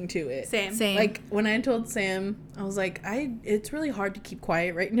 listening to it. Same. Same. Like when I told Sam, I was like, it's really hard to keep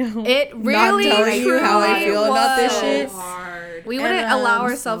quiet right now. It Not really, telling you how I truly feel about this was. shit. hard. We And, wouldn't allow so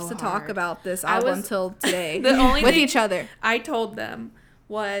ourselves to talk hard. about this I album was- until today. The only with thing- each other. I told them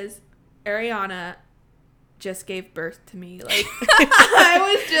was Ariana just gave birth to me. Like, I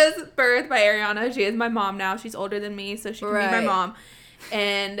was just birthed by Ariana. She is my mom now. She's older than me, so she can be my Right. mom.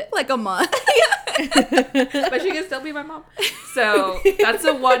 And Like a month. but she can still be my mom. So that's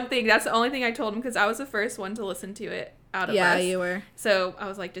the one thing. That's the only thing I told him because I was the first one to listen to it out of Yeah, us. you were. So I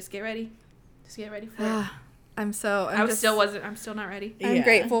was like, just get ready. Just get ready for it. I'm I'm still not ready. I'm Yeah.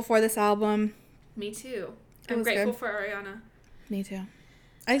 grateful for this album. Me too. It I'm was grateful good. for Ariana. Me too.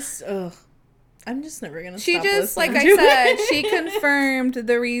 I'm just never gonna. She stop just, like listening I to said, she confirmed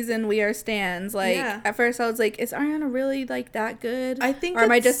the reason we are stans. Like, Yeah. at first I was like, is Ariana really, like, that good? I think Or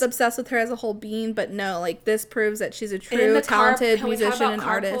am I it's- just obsessed with her as a whole being? But no, like, this proves that she's a And true, the talented can we talk musician about and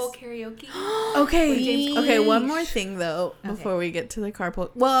carpool artist. karaoke? Okay. James Okay. Corden. One more thing though before we get to the carpool.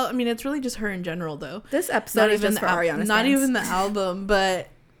 Well, I mean, it's really just her in general though. This episode is just for Ariana Not stans. even the album, but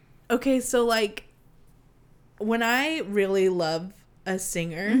okay. So like, when I really love a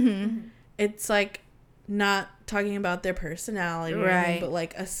singer, it's like not talking about their personality, or anything, Right. but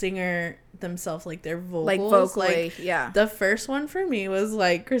like a singer themselves, like their vocals. Like vocally, yeah. The first one for me was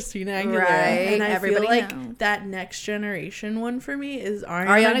like Christina Aguilera. Right, And I everybody feel like knows. that next generation one for me is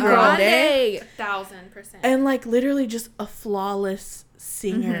Ariana Grande. Grande. 1,000%. And like literally just a flawless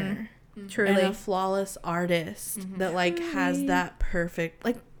singer. Truly. And a flawless artist that like has that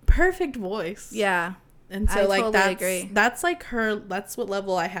perfect voice. Yeah. And so I like totally agree. that's like that's what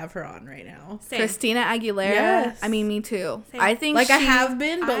level I have her on right now. Same. Christina Aguilera. Yes. I mean, me too. Same. I think Like I she- have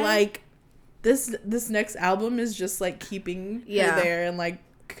been, but I- like this next album is just like keeping Yeah. her there and like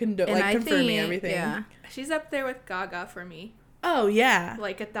and I confirming think- everything. Yeah. She's up there with Gaga for me. Oh yeah.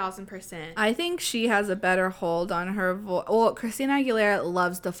 Like 1,000%. I think she has a better hold on her voice. Well, Christina Aguilera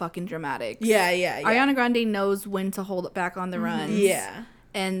loves the fucking dramatics. Yeah. Ariana Grande knows when to hold it back on the runs. Yeah.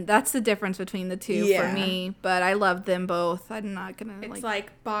 And that's the difference between the two Yeah. for me. But I love them both. I'm not going to It's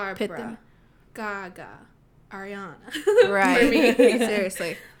like like pit Barbara, them. Gaga, Ariana. Right. For me.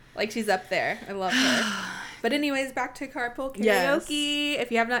 Seriously. Like she's up there. I love her. But anyways, back to Carpool Karaoke. Yes.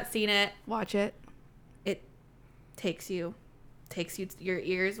 If you have not seen it, Watch it. it takes you your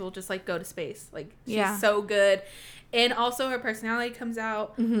ears will just like go to space. Like she's Yeah. so good. And also her personality comes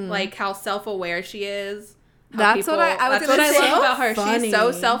out, like how self-aware she is. How That's what I was that's gonna what I say. love about her. Funny. She's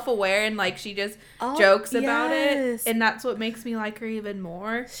so self-aware and like she just Oh, jokes about yes. it. And that's what makes me like her even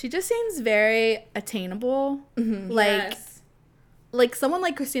more. She just seems very attainable. Like Yes. like someone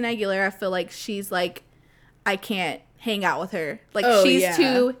like Christina Aguilera, I feel like she's like, I can't hang out with her. Like Oh, she's yeah.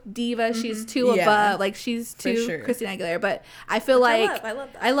 too diva. She's too Yeah. above. Like she's For too sure. Christina Aguilera. But I feel Which I like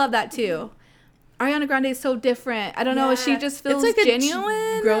love that. I love that too. Ariana Grande is so different. I don't know. She Yeah. just feels It's like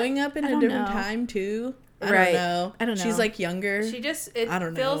genuine. growing up in I a don't different know. time too. I Right. don't know. I don't know. She's like younger. She just it I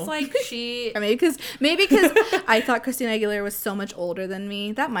don't feels know. like she Or maybe because I thought Christina Aguilera was so much older than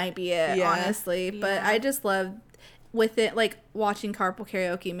me. That might be it, Yeah. honestly. But Yeah. I just love with it, like watching Carpool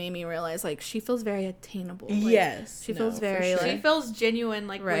Karaoke made me realize like she feels very attainable. Like, Yes. she No, feels for very, sure. she like- feels genuine.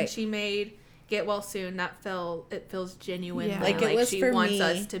 Like when Right. she made Get Well Soon, it feels genuine. Yeah. Like, it was she for wants me.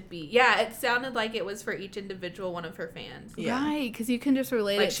 us to be. Yeah, it sounded like it was for each individual one of her fans. Yeah. Right, because you can just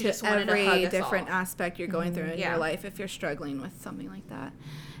relate Like, it she to just wanted to hug every us different all. aspect you're going through in Yeah. your life if you're struggling with something like that.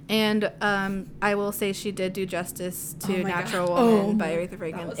 And I will say she did do justice to Oh my Natural God. Woman by Aretha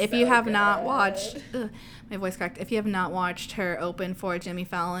Franklin. was If you so have not good. watched, my voice cracked. If you have not watched her open for Jimmy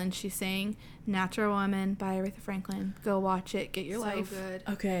Fallon, she sang Natural Woman by Aretha Franklin. Go watch it. Get your So life. good.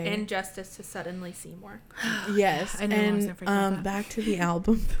 Okay. And Justice to Suddenly Seymour. yes. I know, I was and afraid about that. back to the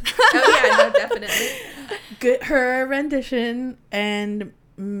album. Oh yeah, no, definitely. Good her rendition and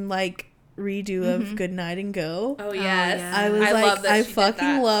like redo of Good Night and Go. Oh yes. yeah. I was I like, love that I she did fucking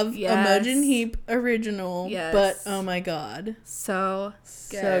that. love Yes. Imogen Heap original, Yes. but oh my god, So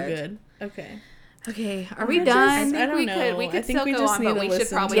so good. good. Okay, Okay, are we I done? don't we know. could- we I could think still we go just on, need but to we should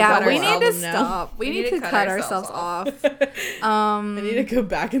listen probably to Yeah, the we whole need to album now. stop. We need to cut ourselves off. I need to go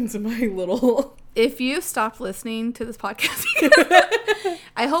back into my little. If you stopped listening to this podcast,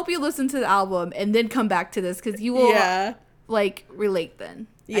 I hope you listen to the album and then come back to this because you will Yeah, like relate then.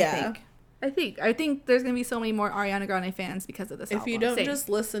 Yeah. I think there's gonna be so many more Ariana Grande fans because of this if album. you don't Same. just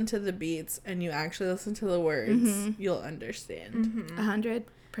listen to the beats and you actually listen to the words, you'll understand.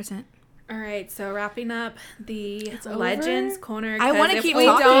 100%. All right, so wrapping up the over? Legends Corner. I 'cause wanna if keep we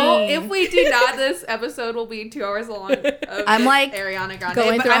talking. don't, if we do not, this episode will be 2 hours long. Of I'm, just like, Ariana Grande.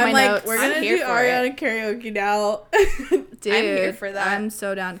 going but through I'm my like, notes. We're I'm gonna here do for Ariana it. karaoke now. Dude, I'm here for that. I'm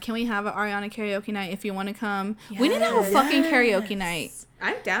so down. Can we have an Ariana karaoke night if you want to come? We need to have a fucking karaoke night.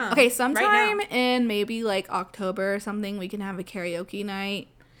 I'm down. Okay, Right sometime now. in maybe like October or something, we can have a karaoke night.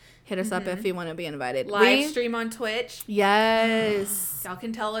 Hit us up if you want to be invited. Live stream on Twitch. Yes. Y'all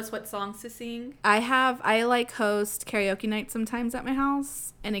can tell us what songs to sing. I like host karaoke nights sometimes at my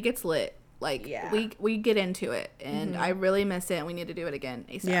house and it gets lit. Like Yeah. we get into it and I really miss it and we need to do it again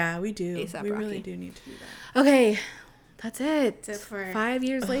ASAP. Yeah, we do. A$AP We Rocky. really do need to do that. Okay. That's it. That's it for- 5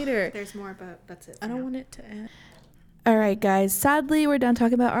 years later. There's more, but that's it. I don't want it to end. All right, guys. Sadly, we're done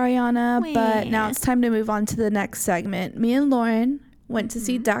talking about Ariana, but now it's time to move on to the next segment. Me and Lauren went to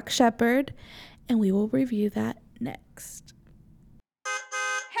see Dax Shepard, and we will review that next.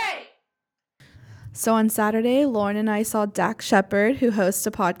 Hey! So on Saturday, Lauren and I saw Dax Shepard, who hosts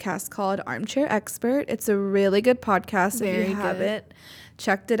a podcast called Armchair Expert. It's a really good podcast. If you haven't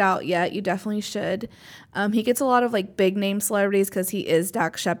checked it out yet, you definitely should. He gets a lot of like big name celebrities because he is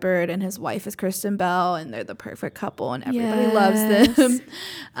Dax Shepard and his wife is Kristen Bell, and they're the perfect couple, and everybody loves them.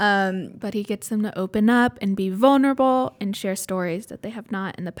 But he gets them to open up and be vulnerable and share stories that they have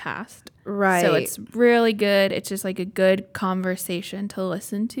not in the past. Right. So it's really good. It's just like a good conversation to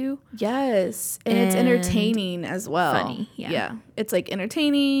listen to. Yes. And it's entertaining as well. Funny, yeah. It's like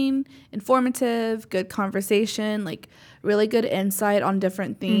entertaining, informative, good conversation, like really good insight on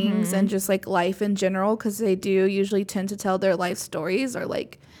different things and just like life in general, because they do usually tend to tell their life stories or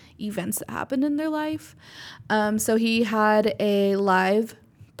like events that happened in their life. So he had a live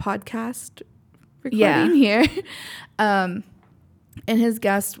podcast recording here. And his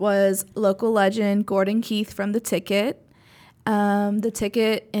guest was local legend Gordon Keith from The Ticket. The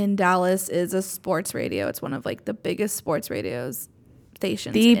Ticket in Dallas is a sports radio. It's one of like the biggest sports radios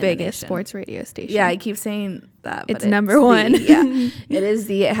stations. The in the biggest nation. sports radio station. Yeah, I keep saying that. But It's number one. Yeah, it is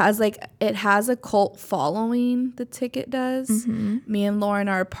it has a cult following. The Ticket does. Me and Lauren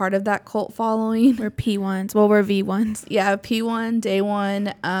are part of that cult following. We're P1s. Well, we're V1s. Yeah, P1, day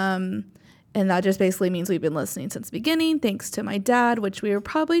one. And that just basically means we've been listening since the beginning, thanks to my dad, which we were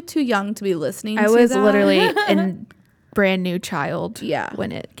probably too young to be listening to. I was that. literally a brand new child Yeah.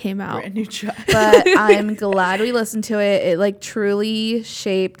 when it came out. Brand new child. But I'm glad we listened to it. It like truly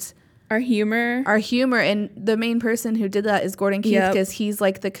shaped Our humor. our humor. And the main person who did that is Gordon Keith, Yep. because he's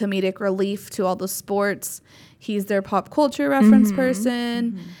like the comedic relief to all the sports. He's their pop culture reference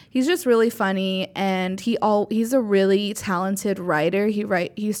person. He's just really funny, and he's a really talented writer. He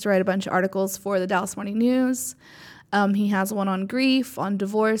used to write a bunch of articles for the Dallas Morning News. He has one on grief, on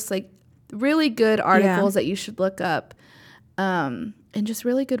divorce, like really good articles that you should look up, and just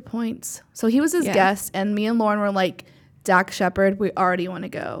really good points. So he was his guest, and me and Lauren were like, Dax Shepard, we already want to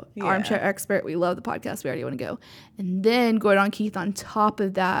go. Yeah. Armchair Expert, we love the podcast, we already want to go. And then Gordon Keith on top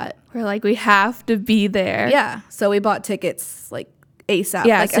of that. We're like, we have to be there. Yeah. So we bought tickets like ASAP.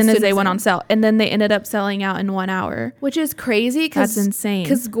 Yeah, like, as soon as they went on sale. And then they ended up selling out in 1 hour. Which is crazy. That's insane.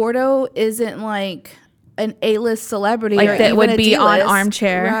 Because Gordo isn't like an A-list celebrity. Like or that even would a be on D-list.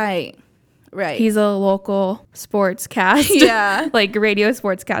 Armchair. Right. Right. He's a local sports cast. Yeah. Like radio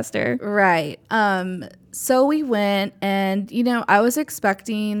sportscaster. Right. So we went, and, you know, I was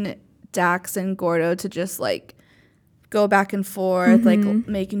expecting Dax and Gordo to just, like, go back and forth, like,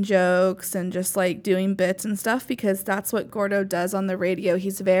 making jokes and just, like, doing bits and stuff, because that's what Gordo does on the radio.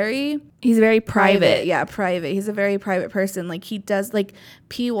 He's very private. Yeah, private. He's a very private person. Like, he does, like,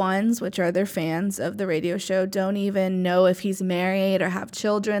 P1s, which are their fans of the radio show, don't even know if he's married or have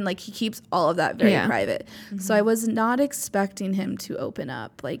children. Like, he keeps all of that very private. So I was not expecting him to open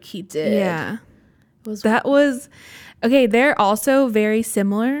up like he did. Yeah. That was okay. They're also very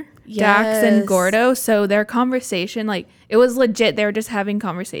similar, Dax and Yes. Gordo. So their conversation, like, it was legit. They were just having a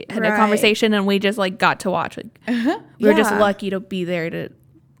conversation, and we just like got to watch. Like, we were just Yeah. lucky to be there to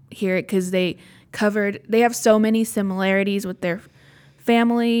hear it, because they have so many similarities with their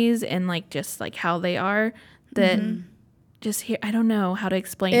families and like just like how they are that just here. I don't know how to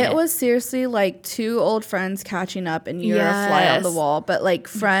explain it. It was seriously like two old friends catching up, and you're a fly on the Yes. wall, but like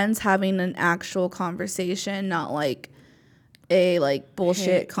friends having an actual conversation, not like a like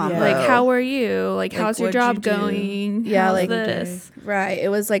bullshit combo. like, how are you? Like, Like, how's your what'd you job do? going? Yeah, How's like this. Right. It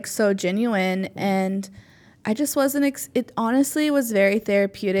was like so genuine, and I just wasn't. It honestly was very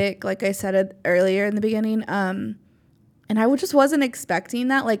therapeutic, like I said earlier in the beginning. And I just wasn't expecting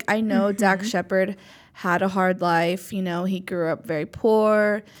that. Like, I know Dax Shepard had a hard life. You know, he grew up very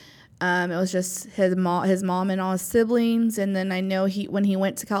poor. It was just his mom and all his siblings, and then I know when he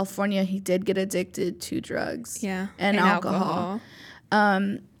went to California, he did get addicted to drugs. Yeah, and alcohol.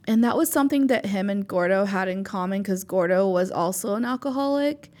 And that was something that him and Gordo had in common, because Gordo was also an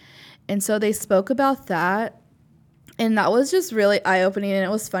alcoholic. And so they spoke about that. And that was just really eye-opening. And it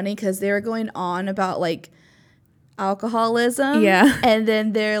was funny because they were going on about, like, alcoholism. Yeah. And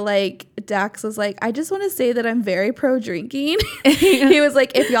then they're like, Dax was like, I just want to say that I'm very pro-drinking. He was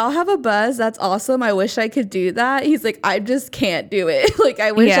like, if y'all have a buzz, that's awesome. I wish I could do that. He's like, I just can't do it. Like,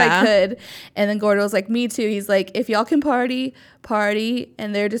 I wish I could. And then Gordo was like, me too. He's like, if y'all can party.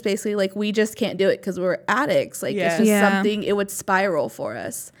 And they're just basically like, we just can't do it because we're addicts. Like, it's just something, it would spiral for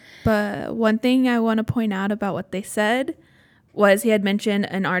us. But one thing I want to point out about what they said was he had mentioned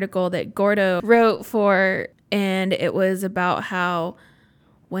an article that Gordo wrote for, and it was about how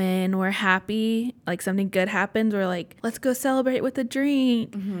when we're happy, like something good happens, we're like, let's go celebrate with a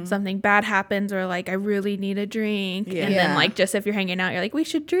drink. Something bad happens, we're like, I really need a drink. And then like, just if you're hanging out, you're like, we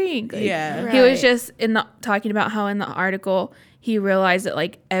should drink. Like, he was just talking about how in the article he realized that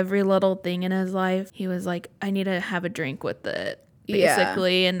like every little thing in his life, he was like, I need to have a drink with it,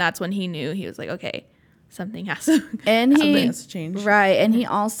 basically. And that's when he knew. He was like, okay, something has to. And Something he has to change. right, and he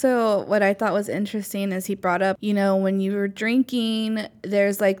also, what I thought was interesting is he brought up, you know, when you were drinking,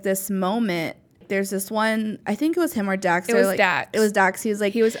 there's like this moment. There's this one, I think it was him or Dax. It was like, Dax. It was Dax. He was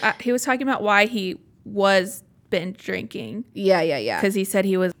like, He was talking about why he was binge drinking. yeah. Because he said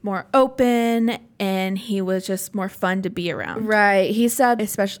he was more open and he was just more fun to be around. Right. He said,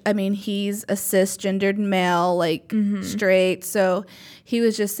 especially, I mean, he's a cisgendered male, like straight. So he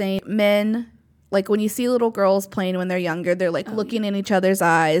was just saying men, like when you see little girls playing when they're younger, they're like looking in each other's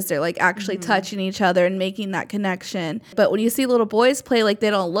eyes. They're like actually touching each other and making that connection. But when you see little boys play, like they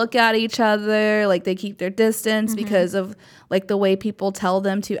don't look at each other, like they keep their distance because of like the way people tell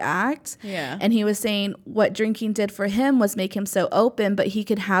them to act. Yeah. And he was saying what drinking did for him was make him so open, but he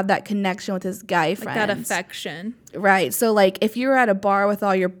could have that connection with his guy friends. Like that affection. Right. So like if you were at a bar with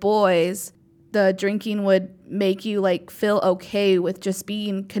all your boys, the drinking would make you like feel okay with just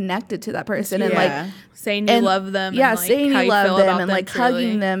being connected to that person and like Saying you love them. Yeah, and, like, saying how you feel love them about and like truly.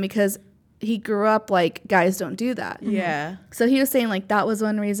 hugging them, because he grew up like guys don't do that. Yeah. So he was saying like that was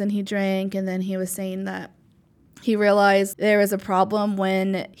one reason he drank, and then he was saying that he realized there was a problem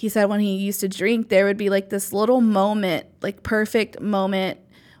when he said when he used to drink, there would be like this little moment, like perfect moment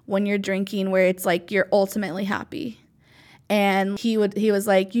when you're drinking where it's like you're ultimately happy. And he was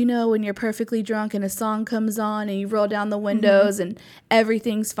like, you know, when you're perfectly drunk and a song comes on and you roll down the windows and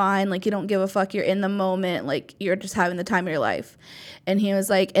everything's fine, like you don't give a fuck, you're in the moment, like you're just having the time of your life. And he was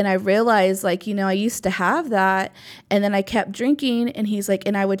like, and I realized, like, you know, I used to have that, and then I kept drinking, and he's like,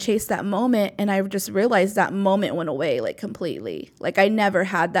 and I would chase that moment, and I just realized that moment went away, like, completely. Like, I never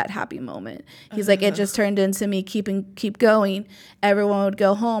had that happy moment. He's like, it just turned into me keep going. Everyone would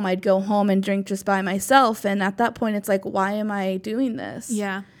go home. I'd go home and drink just by myself, and at that point, it's like, why am I doing this?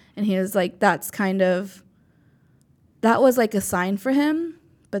 Yeah. And he was like, that was like a sign for him,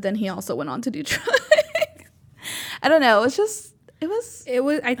 but then he also went on to do drugs. I don't know.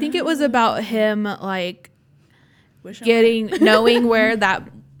 I think it was about him like Wish I knowing where that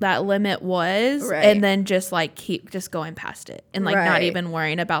limit was, Right. and then just like keep just going past it and like not Right. even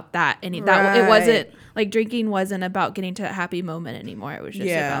worrying about that. And it Right. wasn't like drinking wasn't about getting to a happy moment anymore. It was just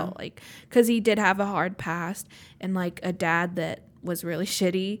about like, because he did have a hard past and like a dad that was really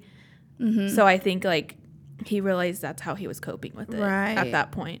shitty. So I think like he realized that's how he was coping with it Right. at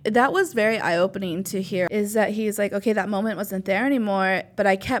that point. That was very eye-opening to hear, is that he's like, okay, that moment wasn't there anymore, but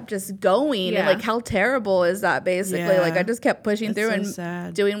I kept just going. Yeah. And like, how terrible is that, basically? Yeah. Like, I just kept pushing through so and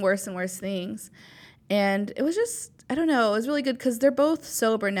sad. doing worse and worse things. And it was just, I don't know, it was really good because they're both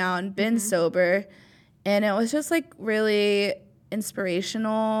sober now and been sober. And it was just like really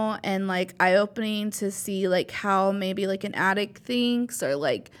inspirational and like eye-opening to see like how maybe like an addict thinks, or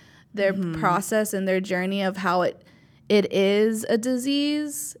like their process and their journey of how it is a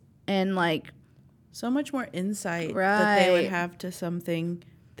disease, and like so much more insight that they would Right. have to something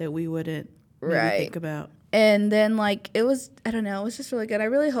that we wouldn't maybe Right. think about. and then like it was, I don't know, it was just really good. I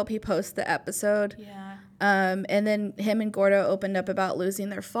really hope he posts the episode. Yeah. And then him and Gordo opened up about losing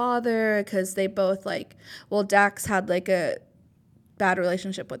their father, because they both like, well, Dax had like a bad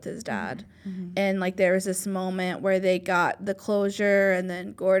relationship with his dad, and like there was this moment where they got the closure, and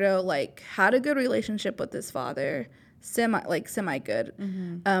then Gordo like had a good relationship with his father, semi good,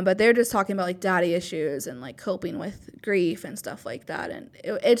 but they're just talking about like daddy issues and like coping with grief and stuff like that. And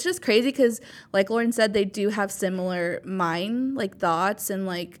it's just crazy because like Lauren said, they do have similar like thoughts and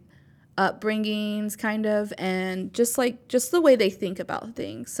like upbringings kind of, and just the way they think about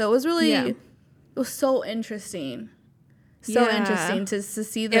things. So it was really Yeah. it was so interesting Yeah. interesting to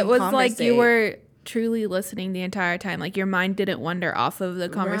see them It was conversate. like you were truly listening the entire time. Like your mind didn't wander off of the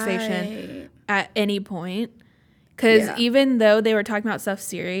conversation Right. at any point. Because Yeah. even though they were talking about stuff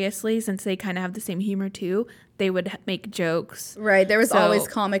seriously, since they kind of have the same humor too, they would make jokes. Right, there was So- always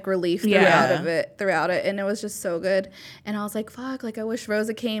comic relief Yeah. throughout it, and it was just so good. And I was like, fuck, like I wish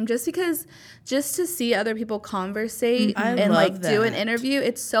Rosa came, just to see other people conversate I and love like do an that. interview.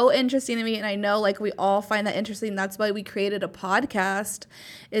 It's so interesting to me, and I know like we all find that interesting. That's why we created a podcast,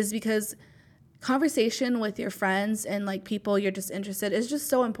 is because conversation with your friends and like people you're just interested is just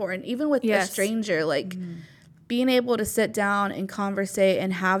so important, even with Yes. a stranger. Like being able to sit down and conversate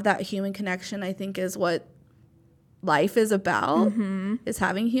and have that human connection, I think, is what life is about, is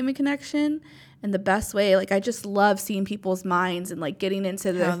having human connection. And the best way, like I just love seeing people's minds and like getting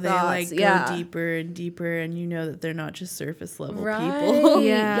into their How they thoughts. like go deeper and deeper, and you know that they're not just surface level Right. people.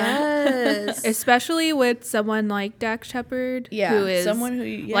 Yeah. Yes. Especially with someone like Dax Shepard, Yeah. who is Someone who,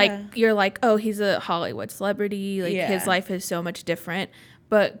 yeah. like, you're like, oh, he's a Hollywood celebrity. Like Yeah. his life is so much different.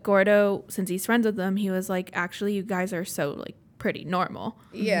 But Gordo, since he's friends with them, he was like, actually, you guys are so like pretty normal.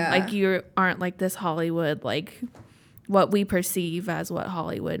 Yeah. Like you aren't like this Hollywood, like what we perceive as what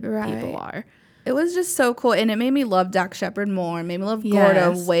Hollywood people are. It was just so cool, and it made me love Dax Shepard more. It made me love Yes.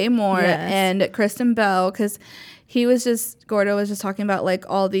 Gordo way more, Yes. and Kristen Bell, because Gordo was just talking about like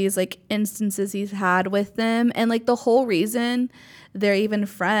all these like instances he's had with them, and like the whole reason they're even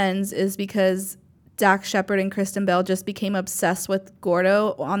friends is because Dax Shepard and Kristen Bell just became obsessed with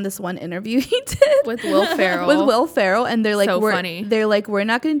Gordo on this one interview he did With Will Ferrell. with Will Ferrell, and they're like, So we're, funny. They're like, we're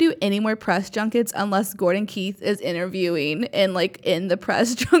not going to do any more press junkets unless Gordon Keith is interviewing and like in the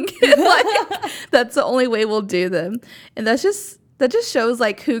press junket. Like, that's the only way we'll do them, and that just shows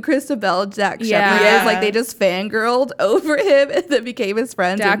like who Kristen Bell, Dax Shepard Yeah. is. Like they just fangirled over him and then became his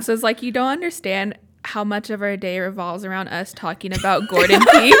friends. Dax was like, you don't understand how much of our day revolves around us talking about Gordon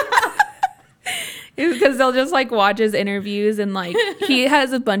Keith. Because they'll just like watch his interviews, and like he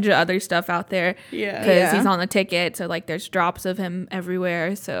has a bunch of other stuff out there. Yeah. Because Yeah. he's on the ticket, so like there's drops of him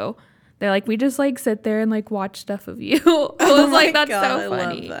everywhere. So they're like, we just like sit there and like watch stuff of you. I was like, that's so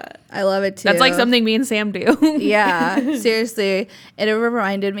funny. I love that. I love it too. That's like something me and Sam do. Yeah, seriously. And it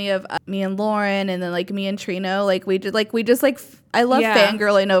reminded me of me and Lauren, and then like me and Trino. Like we just I love Yeah.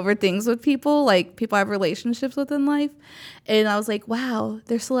 fangirling over things with people, like people I have relationships with in life. And I was like, wow,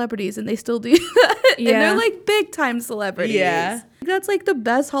 they're celebrities and they still do that. And Yeah. they're like big time celebrities. Yeah. That's like the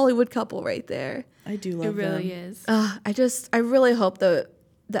best Hollywood couple right there. I do It love really them. is. I really hope the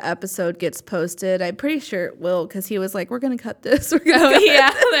episode gets posted. I'm pretty sure it will, because he was like, we're gonna cut this. We're gonna Oh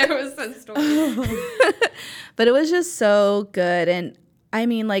yeah, there was some story. But it was just so good. And I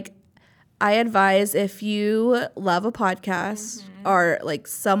mean, like, I advise if you love a podcast or like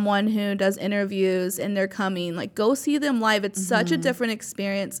someone who does interviews and they're coming, like, go see them live. It's such a different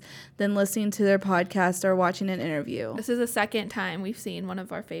experience than listening to their podcast or watching an interview. This is the second time we've seen one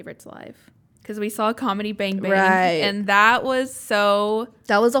of our favorites live. Because we saw Comedy Bang Bang. Right. And that was so...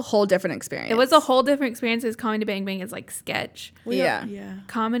 That was a whole different experience. It was a whole different experience, because Comedy Bang Bang is like sketch Yeah. Yeah.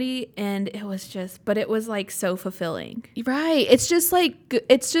 comedy, and it was just... But it was like so fulfilling. Right. It's just like,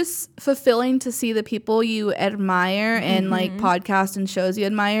 it's just fulfilling to see the people you admire and like podcasts and shows you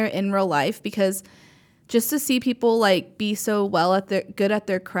admire in real life, because just to see people like be so good at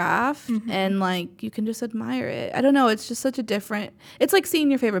their craft and like you can just admire it. I don't know. It's just such a different, it's like seeing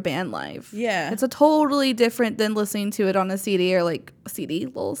your favorite band live. Yeah. It's a totally different than listening to it on a CD or like CD,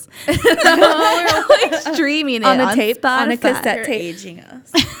 lols. Or like streaming it On a tape, Spotify. on a cassette You're tape. aging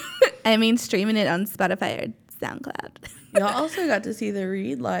us. I mean, streaming it on Spotify or SoundCloud. Y'all also got to see the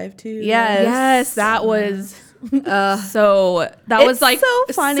Read live too. Yes. Yes, that was... so that was It's like so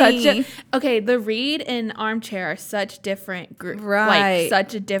funny. Okay, the Read and Armchair are such different group, Right. like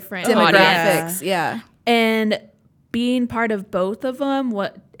such a different audience. Demographics. Yeah. And being part of both of them,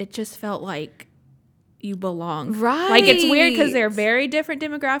 it just felt like you belong. Like it's weird because they're very different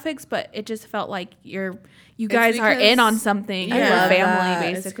demographics, but it just felt like you guys are in on something. Yeah. You're I love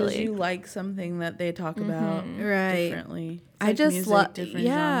family, that. It's 'cause basically. you like something that they talk about Right. differently. It's I like just music, love, different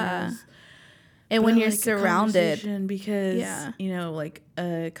yeah. genres. And But when I you're like a surrounded, conversation because Yeah. you know, like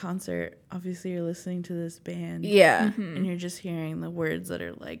a concert, obviously you're listening to this band, yeah, and you're just hearing the words that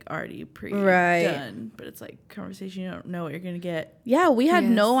are like already Right. done, but it's like conversation, you don't know what you're gonna get. yeah, we had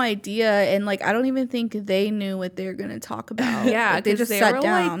Yes. no idea, and like I don't even think they knew what they were gonna talk about. Yeah, Like, they because just they sat were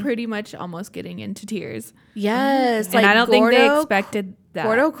down. like pretty much almost getting into tears. Yes, And I don't think they Gordo- expected that.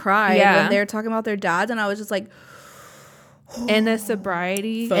 Gordo cried Yeah. when they were talking about their dads, and I was just like, And the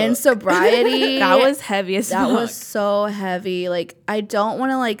sobriety. in sobriety, That was heavy as that fuck. was so heavy. Like I don't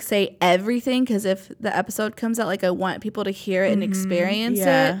want to like say everything, because if the episode comes out, like I want people to hear it and experience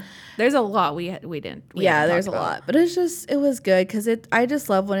Yeah. it. There's a lot we didn't. Yeah, there's a talk about. lot, but it was good, because I just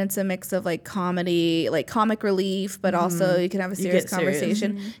love when it's a mix of like comedy, like comic relief, but also you can have a You serious get serious.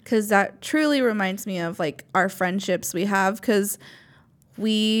 conversation, because that truly reminds me of like our friendships we have, because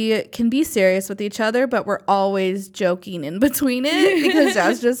we can be serious with each other, but we're always joking in between it, because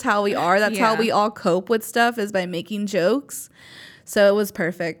that's just how we are. That's how Yeah. we all cope with stuff, is by making jokes. So it was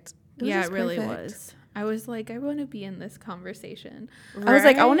perfect. It was Yeah, just it really perfect. was. I was like, I want to be in this conversation. I was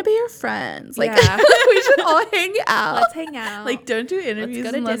like, I want to be your friends. Like, Yeah. we should all hang out. Let's hang out. Like, don't do interviews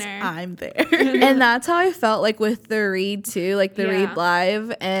to unless dinner. I'm there. And that's how I felt like with the Read too, like the Yeah. Read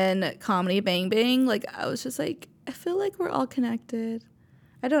Live and Comedy Bang Bang. Like I was just like, I feel like we're all connected.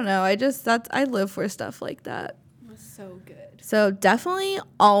 I don't know. I live for stuff like that. It was so good. So definitely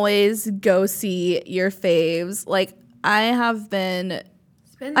always go see your faves. Like I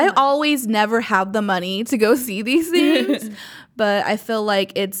always never have the money to go see these things, but I feel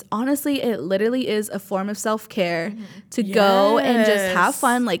like it literally is a form of self-care to go and just have Yes.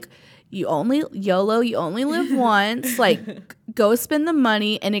 fun. Like you only live once. Like, go spend the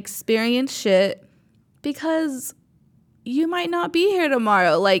money and experience shit because you might not be here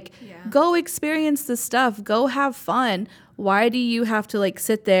tomorrow. Like, go experience the stuff. Go have fun. Why do you have to, like,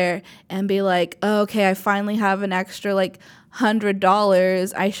 sit there and be like, oh, okay, I finally have an extra, like,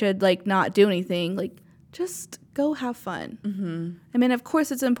 $100. I should, like, not do anything. Like, just go have fun. Mm-hmm. I mean, of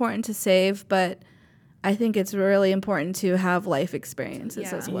course it's important to save, but I think it's really important to have life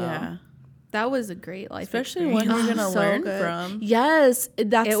experiences as well. Yeah. That was a great life Especially experience. when you're going to So learn good. from. Yes,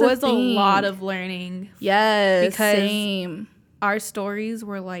 that's It the was a thing. lot of learning. Yes, because same. Our stories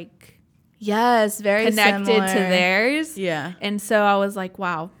were like Yes, very connected similar. to theirs. Yeah. And so I was like,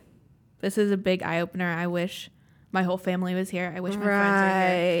 wow, this is a big eye opener. I wish my whole family was here. I wish my friends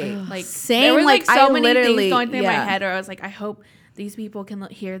were here. Right. Like, Same, there were like, like so I many literally- things going through my yeah. head where I was like, I hope these people can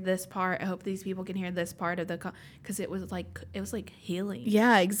hear this part. I hope these people can hear this part of the because it was like healing. Yeah,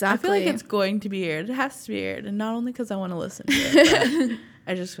 I exactly. feel like it's going to be aired. It has to be aired. And not only because I want to listen to it, but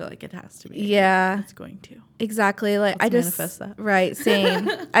I just feel like it has to be aired. Yeah. It's going to. Exactly. Like, Let's I just manifest that. Right, same.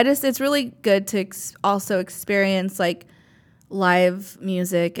 It's really good to also experience like live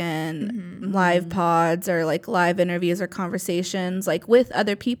music and live pods or like live interviews or conversations like with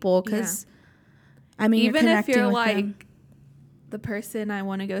other people because I mean, Even you're if you're connecting with like them. the person I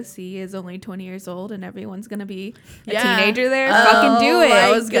want to go see is only 20 years old and everyone's gonna be a Yeah. teenager there, Oh fucking do it. my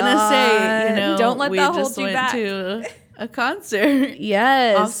I was going to say, you know, Don't let we that hold just you went back. to a concert.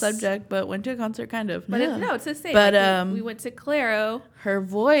 Yes. Off subject, but went to a concert kind of. But it's the same. But, Like, we went to Claro. her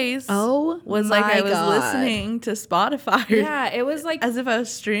voice Oh was like my I was God. listening to Spotify. Yeah, it was like As if I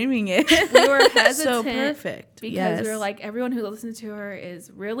was streaming it. we were hesitant So perfect. because Yes. we were like, everyone who listens to her is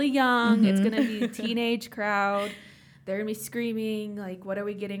really young. It's gonna be a teenage crowd. They're gonna be screaming. Like, what are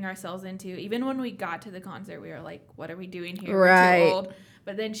we getting ourselves into? Even when we got to the concert, we were like, what are we doing here? Right. We're too old.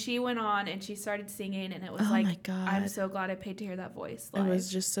 But then she went on and she started singing, and it was Oh like, my God. I'm so glad I paid to hear that voice. It Live.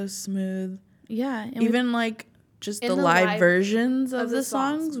 was just so smooth. Yeah. And Even like just In the the live live versions of of the the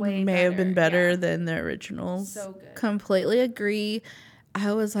songs, songs way may have been better, better yeah. than the originals. so good. completely agree.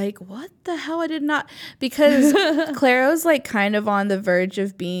 I was like, what the hell? I did not, because Claro's like kind of on the verge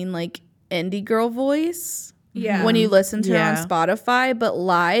of being like indie girl voice. Yeah. When you listen to her Yeah. on Spotify, but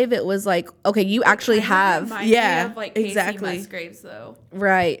live it was like, okay, you actually have Reminds me Yeah, of like Casey exactly. Musgraves though,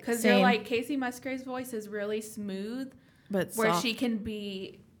 right. because you're same. like Casey Musgraves' voice is really smooth. But Where soft. she can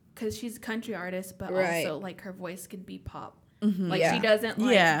be, because she's a country artist, but Right. also like her voice can be pop. Like Yeah. she doesn't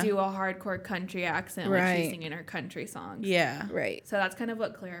like Yeah. do a hardcore country accent like Right. she's singing her country songs. Yeah. right. So that's kind of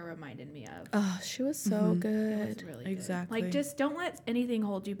what Clara reminded me of. Oh, she was so It good. was really good. Exactly. Like, just don't let anything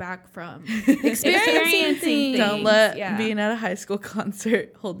hold you back from Experiencing things. Don't let Yeah. being at a high school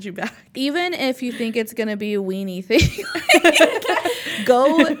concert hold you back. Even if you think it's gonna be a weenie thing,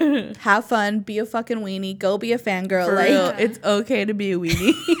 go have fun, be a fucking weenie, go be a fangirl. For like real, it's okay to be a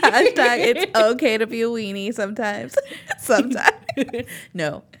weenie. hashtag it's okay to be a weenie sometimes. Sometimes.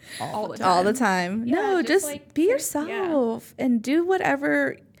 No. all the time. All the time. Yeah, No, just, just like, be yeah. yourself and do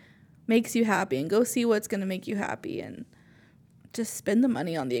whatever makes you happy and go see what's gonna make you happy and just spend the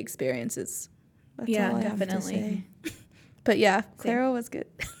money on the experiences. That's Yeah, all I have to definitely. say. But yeah, Clara was good.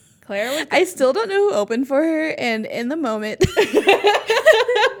 Clara was I still don't know who opened for her, and in the moment,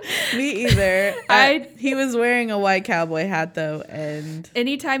 Me either. I- He was wearing a white cowboy hat though, and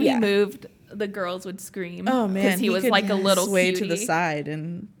anytime Yeah. he moved, the girls would scream. oh man, because he was could like a little sway to the cutie. side,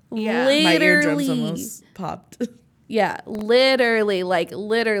 and Yeah. my eardrums Literally. almost popped. yeah, literally,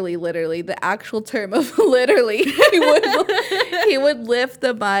 the actual term of literally, he would lift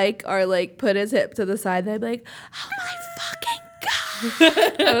the mic or like put his hip to the side. And I'd be like, oh my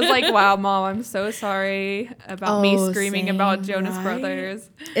fucking god. I was like, wow, Mom, I'm so sorry about me Oh, screaming same, about Jonas right? Brothers.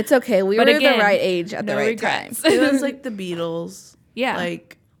 It's okay. We But were again, the right age at the no right regrets. time. It was like the Beatles. Yeah.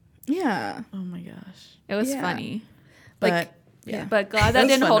 Like, Yeah, oh my gosh. It was Yeah. funny. But Like, yeah. But glad that was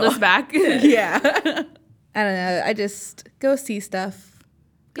didn't fun hold to us back. Yeah. I don't know. I just go see stuff.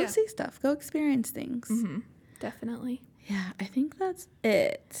 Go Yeah. see stuff. Go experience things. Definitely. Yeah, I think that's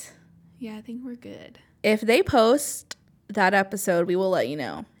it. Yeah, I think we're good. If they post that episode, we will let you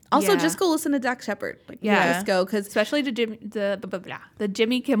know. Also, Yeah. just go listen to Dax Shepard. Like, Yeah. just go because Especially the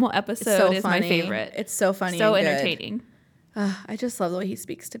Jimmy Kimmel episode it's so is funny. my favorite. It's so funny. so and good. entertaining. I just love the way he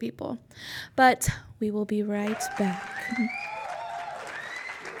speaks to people. But we will be right back.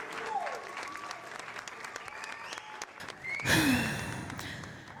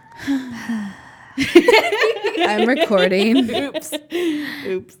 I'm recording.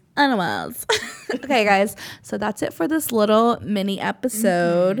 Oops. Animals. Okay, guys. So that's it for this little mini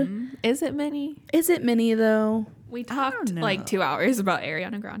episode. Is it mini? Is it mini though? We don't talked know. like 2 hours about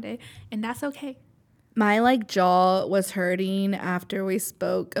Ariana Grande, and that's okay. My like jaw was hurting after we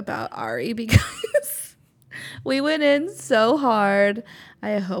spoke about Ari because we went in so hard.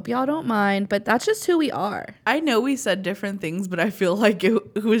 I hope y'all don't mind, but that's just who we are. I know we said different things, but I feel like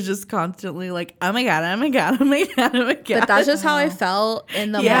it was just constantly like, oh my god, oh my god, oh my god, oh my god. But that's just how I felt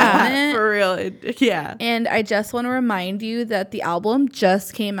in the yeah, moment. for real. Yeah. And I just want to remind you that the album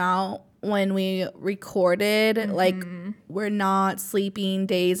just came out when we recorded. Like, we're not sleeping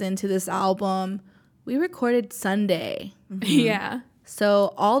days into this album. We recorded Sunday. Yeah.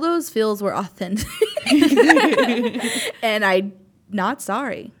 So all those feels were authentic. And I'm not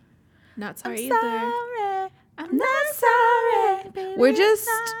sorry. Not sorry either. I'm not sorry. We're just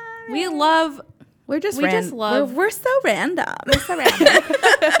We love, we're so random.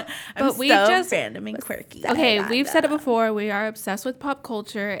 but we just, random and quirky. okay, we've said it before. We are obsessed with pop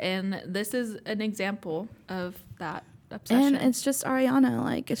culture, and this is an example of that obsession. And it's just Ariana.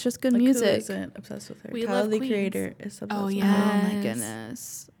 Like, it's just good Like, music. who isn't obsessed with her? We Tyler, love the Queens. creator, is obsessed Oh, with yeah. Oh my Yes.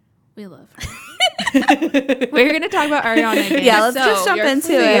 goodness. we love her. We're going to talk about Ariana again. Yeah, let's So, just jump your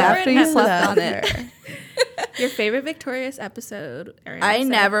into it favorite after you episode- slept on it. Your favorite Victorious episode, Ariana I said.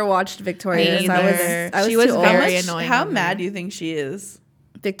 never watched Victorious. Me I neither. was She too was old. very annoying How on there. mad do you think she is?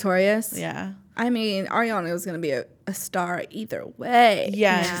 Victorious. Yeah. I mean, Ariana was gonna be a star either way.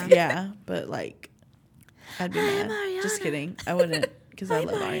 Yeah. But like, I'd be mad. Just kidding. I wouldn't, because I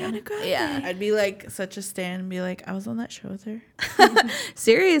love Ariana. Yeah. I'd be like such a stan and be like, I was on that show with her.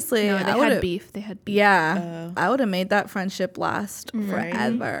 Seriously, No, I they would've- had beef. They had beef. Yeah, I would have made that friendship last Right.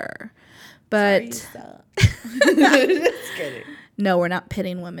 forever. But Just kidding. no, we're not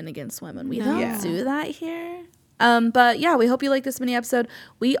pitting women against women. We don't Yeah. do that here. But yeah, we hope you like this mini episode.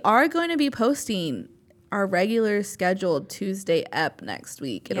 We are going to be posting our regular scheduled Tuesday ep next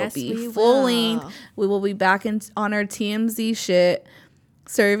week. It'll Yes, be we full will. length. We will be back on our TMZ shit,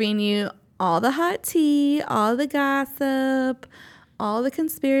 serving you all the hot tea, all the gossip, all the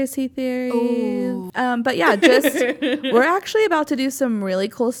conspiracy theories. But yeah, just we're actually about to do some really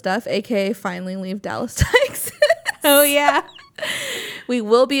cool stuff, aka finally leave Dallas, Texas. Oh, yeah. We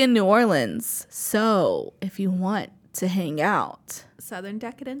will be in New Orleans. So if you want to hang out, Southern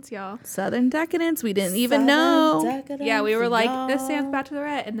Decadence, y'all. Southern Decadence, we didn't even know. Yeah, we were like, this sounds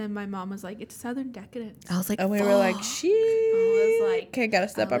Bachelorette. And then my mom was like, it's Southern Decadence. I was like, And we were like, she. I was like, Okay, gotta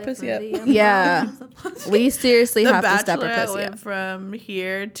step our pussy up. yeah, we seriously The have to step our Bachelorette pussy went up. from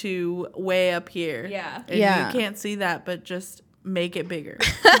here to way up here. Yeah. And Yeah. you can't see that, but just make it bigger.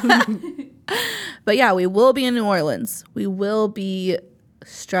 But yeah, we will be in New Orleans. We will be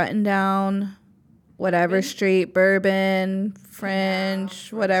strutting down whatever street, Bourbon,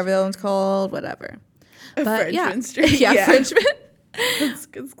 French, whatever that one's called, whatever. But yeah, Frenchman Street. yeah, Frenchman. It's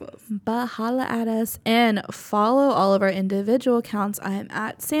close. But holla at us and follow all of our individual accounts. I am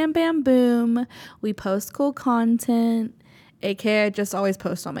at Sam Bam Boom. We post cool content. aka I just always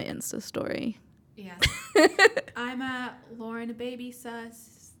post on my Insta story. Yeah. I'm at Lauren Baby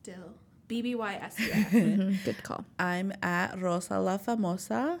Sus still. BBYSUS. Good call. I'm at Rosa La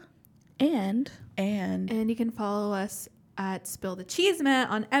Famosa. And And you can follow us at Spill the Cheeseman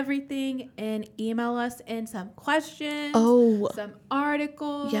on everything and email us in some questions. Some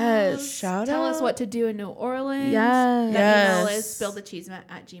articles. Yes. Shout Tell us out. what to do in New Orleans. Yes. The email is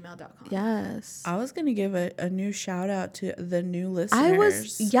spillthecheeseman@gmail.com. yes. I was going to give a new shout out to the new listeners. I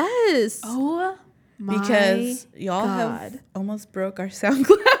was, yes. Oh my because y'all God. have almost broke our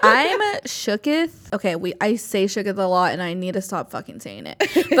SoundCloud. I'm shooketh. Okay, I say shooketh a lot and I need to stop fucking saying it.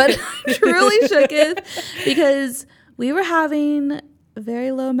 But truly shooketh because we were having a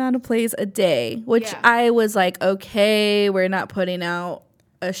very low amount of plays a day, which Yeah. I was like, okay, we're not putting out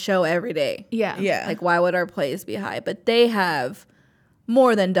a show every day. Yeah. Yeah. Like, why would our plays be high? But they have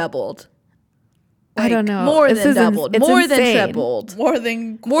more than doubled. I don't know. More This than is doubled. it's More than insane. tripled. More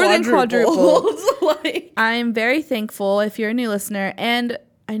than quadrupled. like, I'm very thankful if you're a new listener. And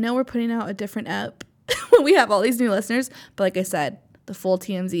I know we're putting out a different app when we have all these new listeners. But like I said, the full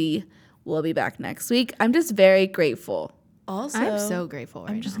TMZ will be back next week. I'm just very grateful. also, I'm so grateful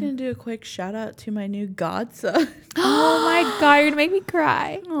right I'm just now. going to do a quick shout out to my new godson. Oh my God, you're going to make me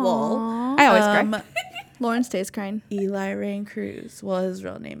cry. Lol. I always cry. Lauren stays crying. Eli Rain Cruz. Well, his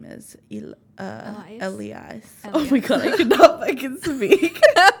real name is Elias. Elias. Oh my god, I cannot fucking speak.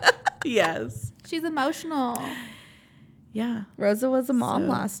 Yes. She's emotional. Yeah. Rosa was a mom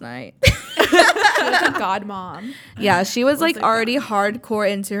So- last night. She was a god mom. Yeah, she was like already hardcore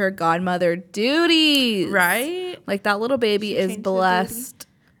into her godmother duties. Right? Like that little baby is changed the blessed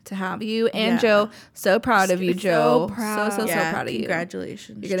to have you. And Yeah. Joe, so proud of you, So Joe. proud. So proud of you.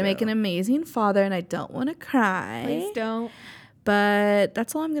 Congratulations. You're going to make an Joe. amazing father, and I don't want to cry. Please don't. But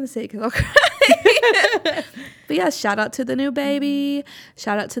that's all I'm going to say because I'll cry. But yeah, shout out to the new baby.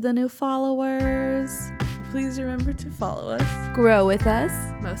 Shout out to the new followers. Please remember to follow us. Grow with us.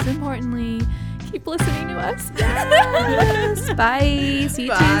 Most importantly, keep listening to us. Yes. Bye. See you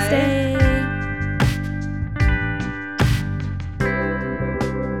Bye. Tuesday.